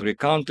either being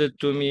recounted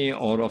to me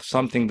or of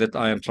something that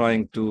I am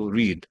trying to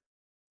read,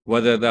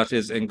 whether that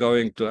is in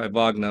going to a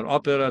Wagner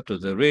opera, to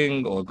the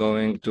Ring, or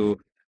going to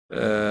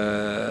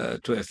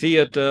a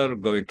theater,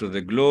 going to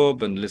the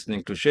Globe and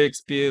listening to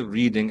Shakespeare,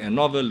 reading a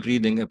novel,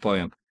 reading a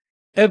poem.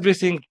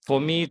 Everything for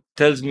me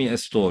tells me a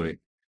story.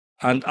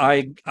 And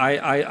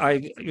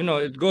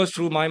it goes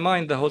through my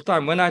mind the whole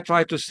time. When I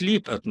try to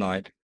sleep at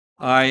night,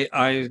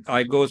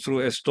 I go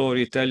through a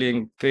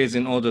storytelling phase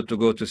in order to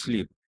go to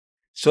sleep.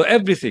 So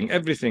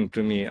everything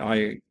to me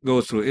I go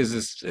through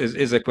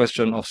is a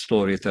question of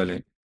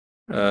storytelling.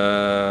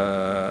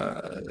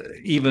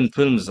 Even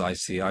films I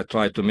see, I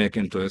try to make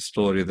into a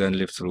story, then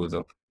live through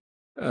them.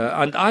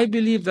 And I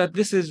believe that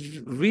this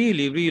is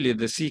really, really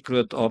the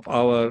secret of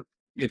our,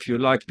 if you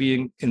like,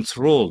 being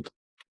enthralled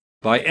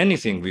by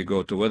anything we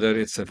go to, whether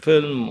it's a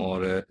film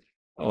or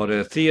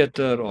a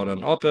theater or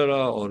an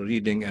opera or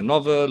reading a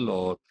novel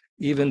or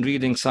even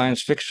reading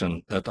science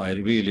fiction that I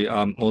really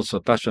am also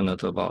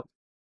passionate about.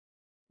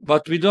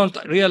 But we don't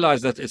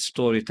realize that it's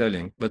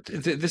storytelling. But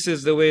this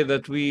is the way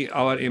that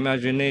our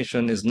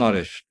imagination is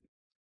nourished.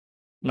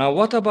 Now,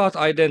 what about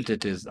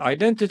identities?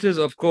 Identities,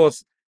 of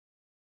course,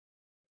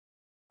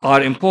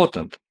 are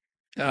important.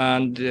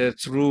 And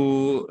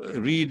through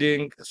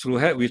reading,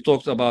 we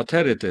talked about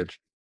heritage.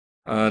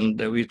 And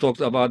we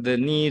talked about the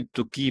need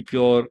to keep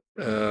your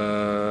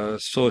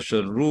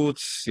social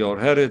roots, your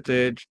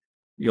heritage,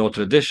 your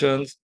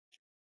traditions.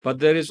 But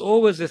there is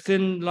always a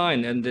thin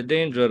line and the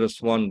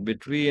dangerous one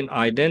between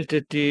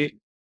identity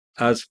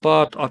as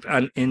part of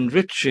an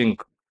enriching,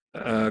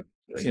 uh,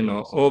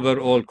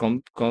 overall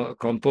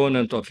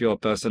component of your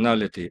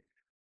personality,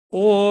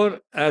 or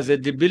as a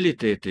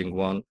debilitating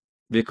one,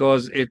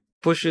 because it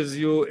pushes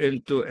you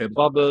into a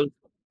bubble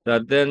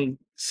that then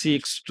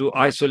seeks to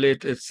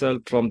isolate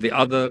itself from the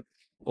other,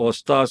 or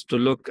starts to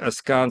look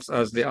askance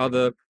as the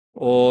other,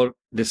 or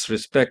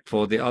disrespect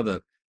for the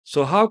other.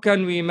 So, how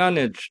can we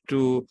manage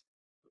to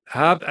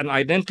have an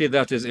identity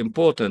that is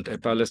important, a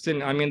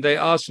Palestinian? I mean, they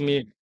ask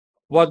me,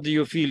 what do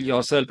you feel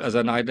yourself as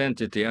an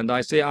identity? And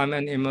I say, I'm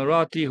an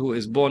Emirati who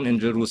is born in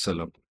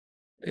Jerusalem.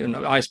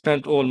 I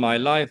spent all my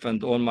life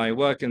and all my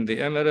work in the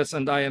Emirates,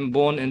 and I am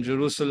born in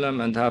Jerusalem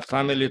and have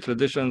family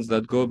traditions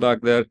that go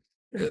back there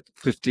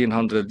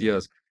 1500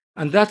 years.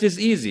 And that is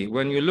easy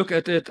when you look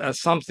at it as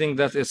something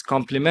that is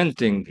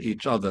complementing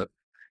each other.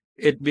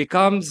 It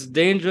becomes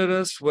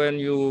dangerous when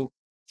you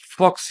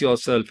fox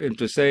yourself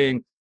into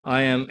saying,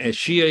 I am a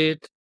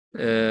Shiite,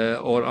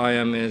 or I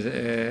am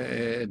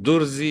a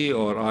Durzi,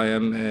 or I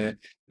am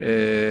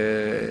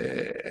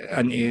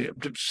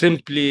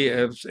simply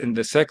in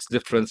the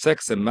different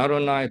sects, a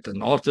Maronite,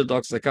 an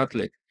Orthodox, a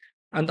Catholic.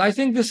 And I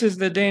think this is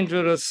the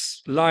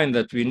dangerous line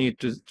that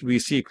we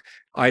seek.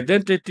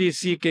 Identity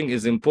seeking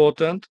is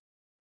important,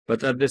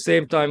 but at the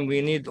same time,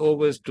 we need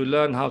always to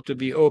learn how to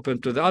be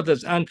open to the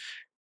others. And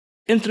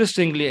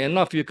interestingly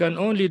enough, you can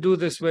only do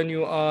this when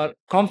you are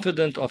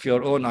confident of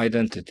your own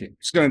identity. I'm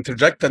just going to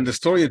interject, and the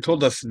story you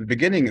told us at the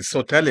beginning is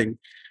so telling.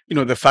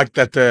 The fact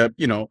that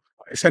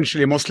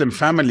essentially a Muslim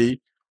family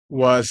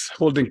was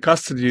holding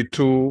custody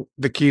to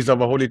the keys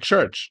of a holy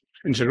church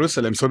in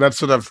Jerusalem. So that's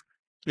sort of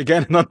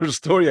again another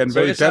story and So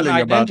very it's an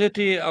telling about.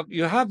 identity of,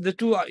 you have the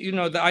two,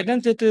 the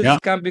identities Yeah.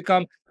 can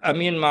become,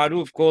 Amin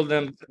Maruf called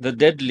them the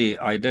deadly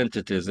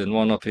identities in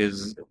one of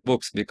his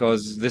books,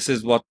 because this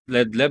is what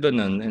led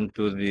Lebanon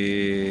into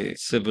the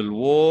civil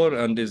war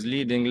and is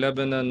leading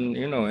Lebanon,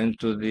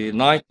 into the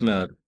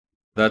nightmare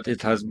that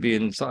it has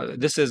been.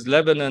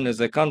 Lebanon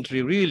is a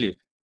country really,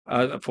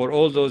 for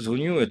all those who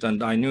knew it,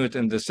 and I knew it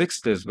in the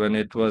 60s when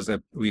it was,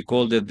 we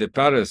called it the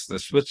Paris, the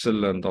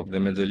Switzerland of the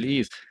Middle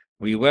East.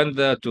 We went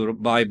there to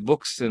buy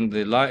books in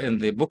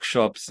the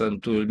bookshops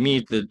and to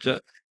meet the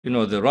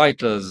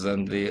writers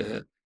and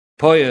the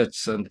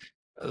poets and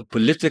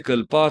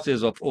political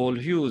parties of all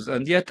hues.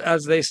 And yet,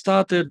 as they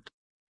started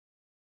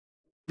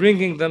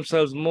bringing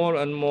themselves more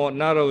and more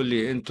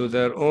narrowly into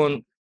their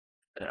own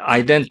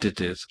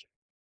identities,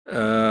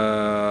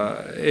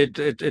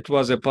 it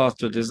was a path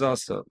to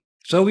disaster.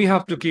 So we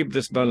have to keep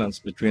this balance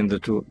between the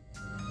two.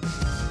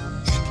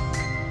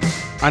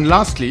 And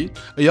lastly,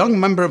 a young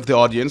member of the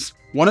audience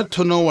wanted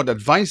to know what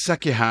advice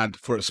Zaki had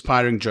for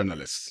aspiring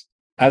journalists.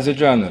 As a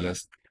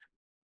journalist,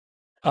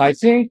 I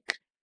think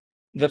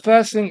The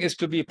first thing is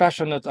to be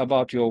passionate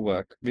about your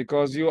work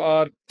because you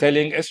are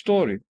telling a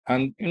story.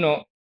 And,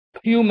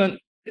 human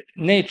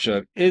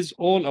nature is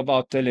all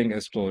about telling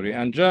a story.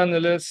 And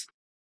journalists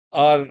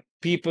are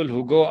people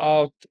who go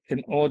out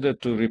in order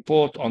to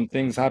report on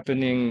things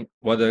happening,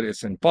 whether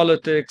it's in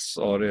politics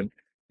or in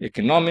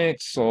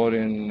economics or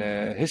in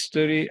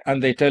history,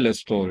 and they tell a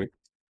story.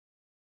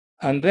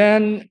 And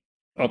then,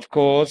 of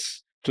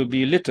course, to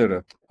be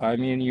literate. I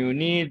mean, you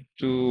need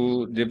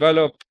to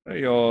develop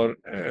your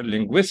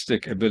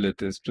linguistic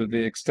abilities to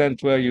the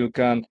extent where you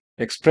can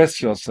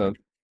express yourself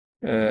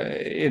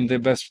in the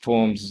best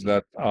forms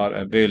that are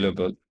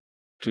available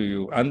to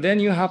you. And then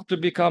you have to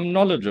become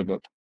knowledgeable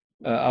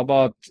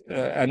about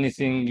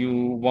anything you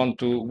want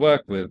to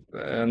work with.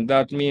 And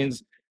that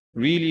means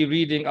really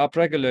reading up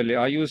regularly.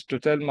 I used to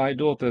tell my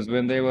daughters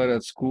when they were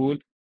at school,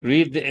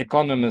 read The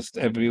Economist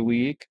every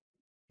week,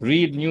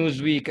 read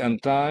Newsweek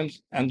and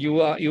Times, and you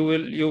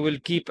will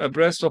keep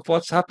abreast of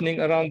what's happening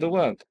around the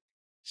world.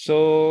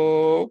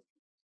 So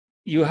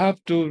you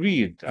have to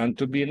read and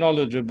to be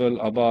knowledgeable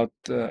about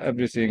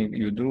everything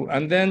you do,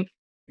 and then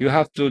you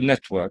have to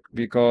network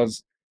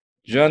because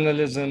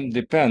journalism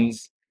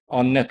depends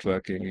on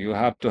networking. You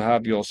have to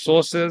have your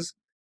sources,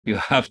 you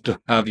have to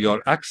have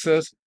your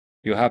access,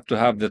 you have to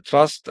have the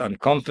trust and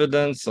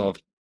confidence of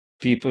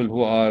people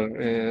who are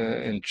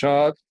in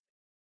charge.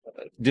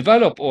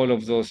 Develop all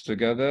of those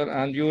together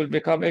and you will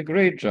become a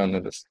great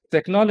journalist.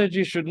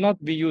 Technology should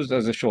not be used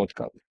as a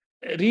shortcut.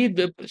 Read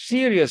the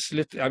serious,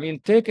 I mean,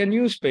 take a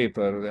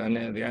newspaper,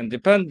 the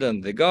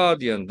Independent, the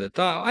Guardian, the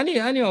Times,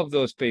 any of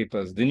those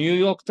papers, the New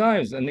York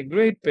Times, and a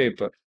great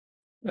paper.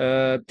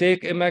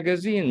 Take a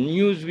magazine,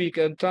 Newsweek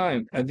and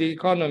Time, and The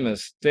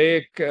Economist.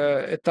 Take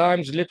a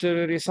Times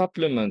literary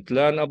supplement.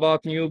 Learn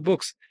about new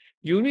books.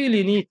 You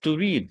really need to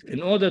read.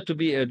 In order to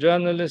be a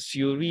journalist,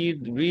 you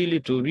really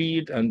to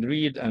read and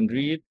read and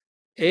read.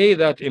 A,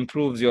 that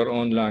improves your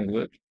own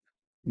language.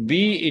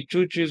 B, it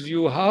teaches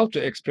you how to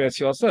express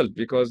yourself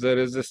because there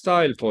is a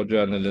style for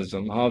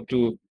journalism, how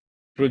to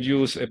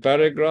produce a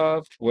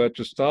paragraph, where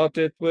to start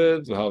it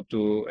with, how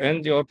to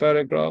end your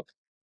paragraph.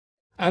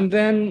 And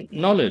then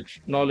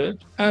knowledge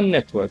and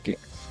networking.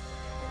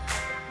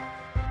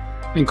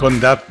 I think on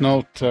that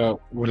note,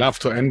 we'll have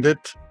to end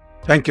it.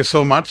 Thank you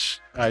so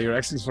much, Your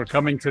Excellency, for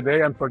coming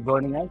today and for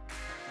joining us.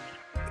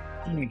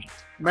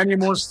 Many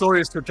more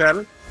stories to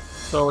tell.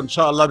 So,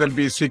 inshallah, there'll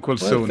be a sequel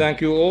soon.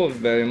 Thank you all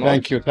very much.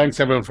 Thank you. Thanks,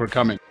 everyone, for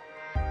coming.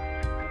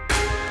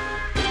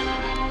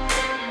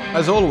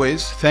 As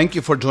always, thank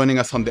you for joining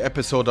us on the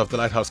episode of The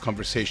Lighthouse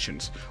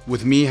Conversations,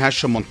 with me,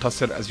 Hashim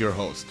Montasser, as your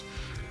host.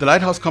 The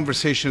Lighthouse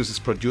Conversations is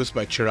produced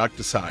by Chirag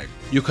Desai.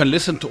 You can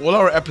listen to all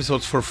our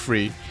episodes for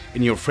free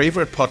in your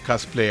favorite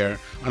podcast player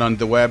and on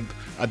the web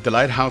at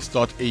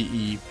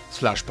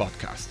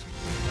thelighthouse.ae/podcast.